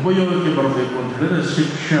ಅದು ಉಪಯೋಗಕ್ಕೆ ಬರಬೇಕು ಅಂತ ಹೇಳಿದರೆ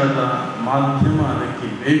ಶಿಕ್ಷಣದ ಮಾಧ್ಯಮ ಅದಕ್ಕೆ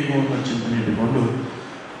ಬೇಕು ಅನ್ನೋ ಚಿಂತನೆ ಇಟ್ಟುಕೊಂಡು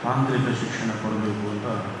ತಾಂತ್ರಿಕ ಶಿಕ್ಷಣ ಕೊಡಬೇಕು ಅಂತ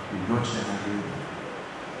ಯೋಚನೆ ಮಾಡಿ.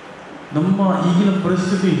 ನಮ್ಮ ಈಗಿನ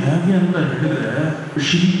ಪರಿಸ್ಥಿತಿ ಹೇಗೆ ಅಂತ ಹೇಳಿದರೆ,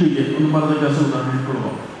 ಶಿಲ್ಪಿಗೆ ಒಂದು ಮರದ ಕೆಲಸ ಉದಾಹರಣೆ ಇಟ್ಕೊಡುವ,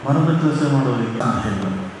 ಮರದ ಕೆಲಸ ಮಾಡೋದಕ್ಕೆ ಸಾಧ್ಯ ಇಲ್ಲ.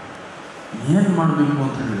 ಏನು ಮಾಡಬೇಕು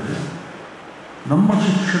ಅಂತ ಹೇಳಿದರೆ, ನಮ್ಮ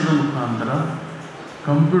ಶಿಕ್ಷಣದ ಮುಖಾಂತರ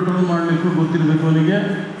ಕಂಪ್ಯೂಟರ್ ಮಾಡಲಿಕ್ಕೂ ಗೊತ್ತಿರಬೇಕು ಅವನಿಗೆ,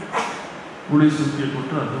 ಉಳಿಸೋಕ್ಕೆ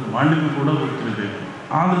ಕೊಟ್ಟರೆ ಅದು ಮಾಡಲಿಕ್ಕೂ ಕೂಡ ಗೊತ್ತಿರಬೇಕು.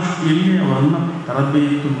 ಆ ದೃಷ್ಟಿಯಲ್ಲಿ ಅವರನ್ನು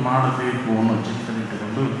ತರಬೇತಿ ಮಾಡಬೇಕು ಅನ್ನೋ ಚಿಂತನೆ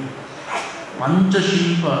ಇಟ್ಟುಕೊಂಡು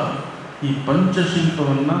ಪಂಚಶಿಲ್ಪ, ಈ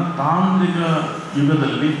ಪಂಚಶಿಲ್ಪವನ್ನು ತಾಂತ್ರಿಕ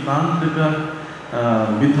ಯುಗದಲ್ಲಿ ತಾಂತ್ರಿಕ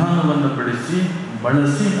ವಿಧಾನವನ್ನು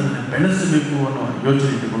ಬಳಸಿ ಅದನ್ನು ಬೆಳೆಸಬೇಕು ಅನ್ನೋ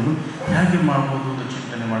ಯೋಚನೆ ಇಟ್ಟುಕೊಂಡು ಹೇಗೆ ಮಾಡ್ಬೋದು ಅಂತ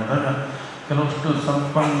ಚಿಂತನೆ ಮಾಡಿದಾಗ ಕೆಲವಷ್ಟು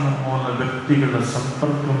ಸಂಪನ್ಮೂಲ ವ್ಯಕ್ತಿಗಳ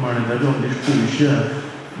ಸಂಪರ್ಕ ಮಾಡಿದಾಗ ಒಂದಿಷ್ಟು ವಿಷಯ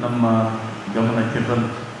ನಮ್ಮ ಗಮನಕ್ಕೆ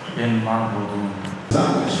ಬಂತು. ಏನು ಮಾಡ್ಬೋದು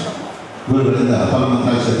ಗುರುಗಳಿಂದ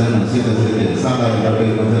ಫಲಮಂತ್ರಾಕ್ಷತೆಯನ್ನು ಸ್ವೀಕರಿಸಲಿಕ್ಕೆ ಸಾಕಾಗಿ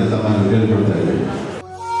ಸಮಾನ ಹೇಳಿಕೊಡ್ತಾ ಇದ್ದೇವೆ.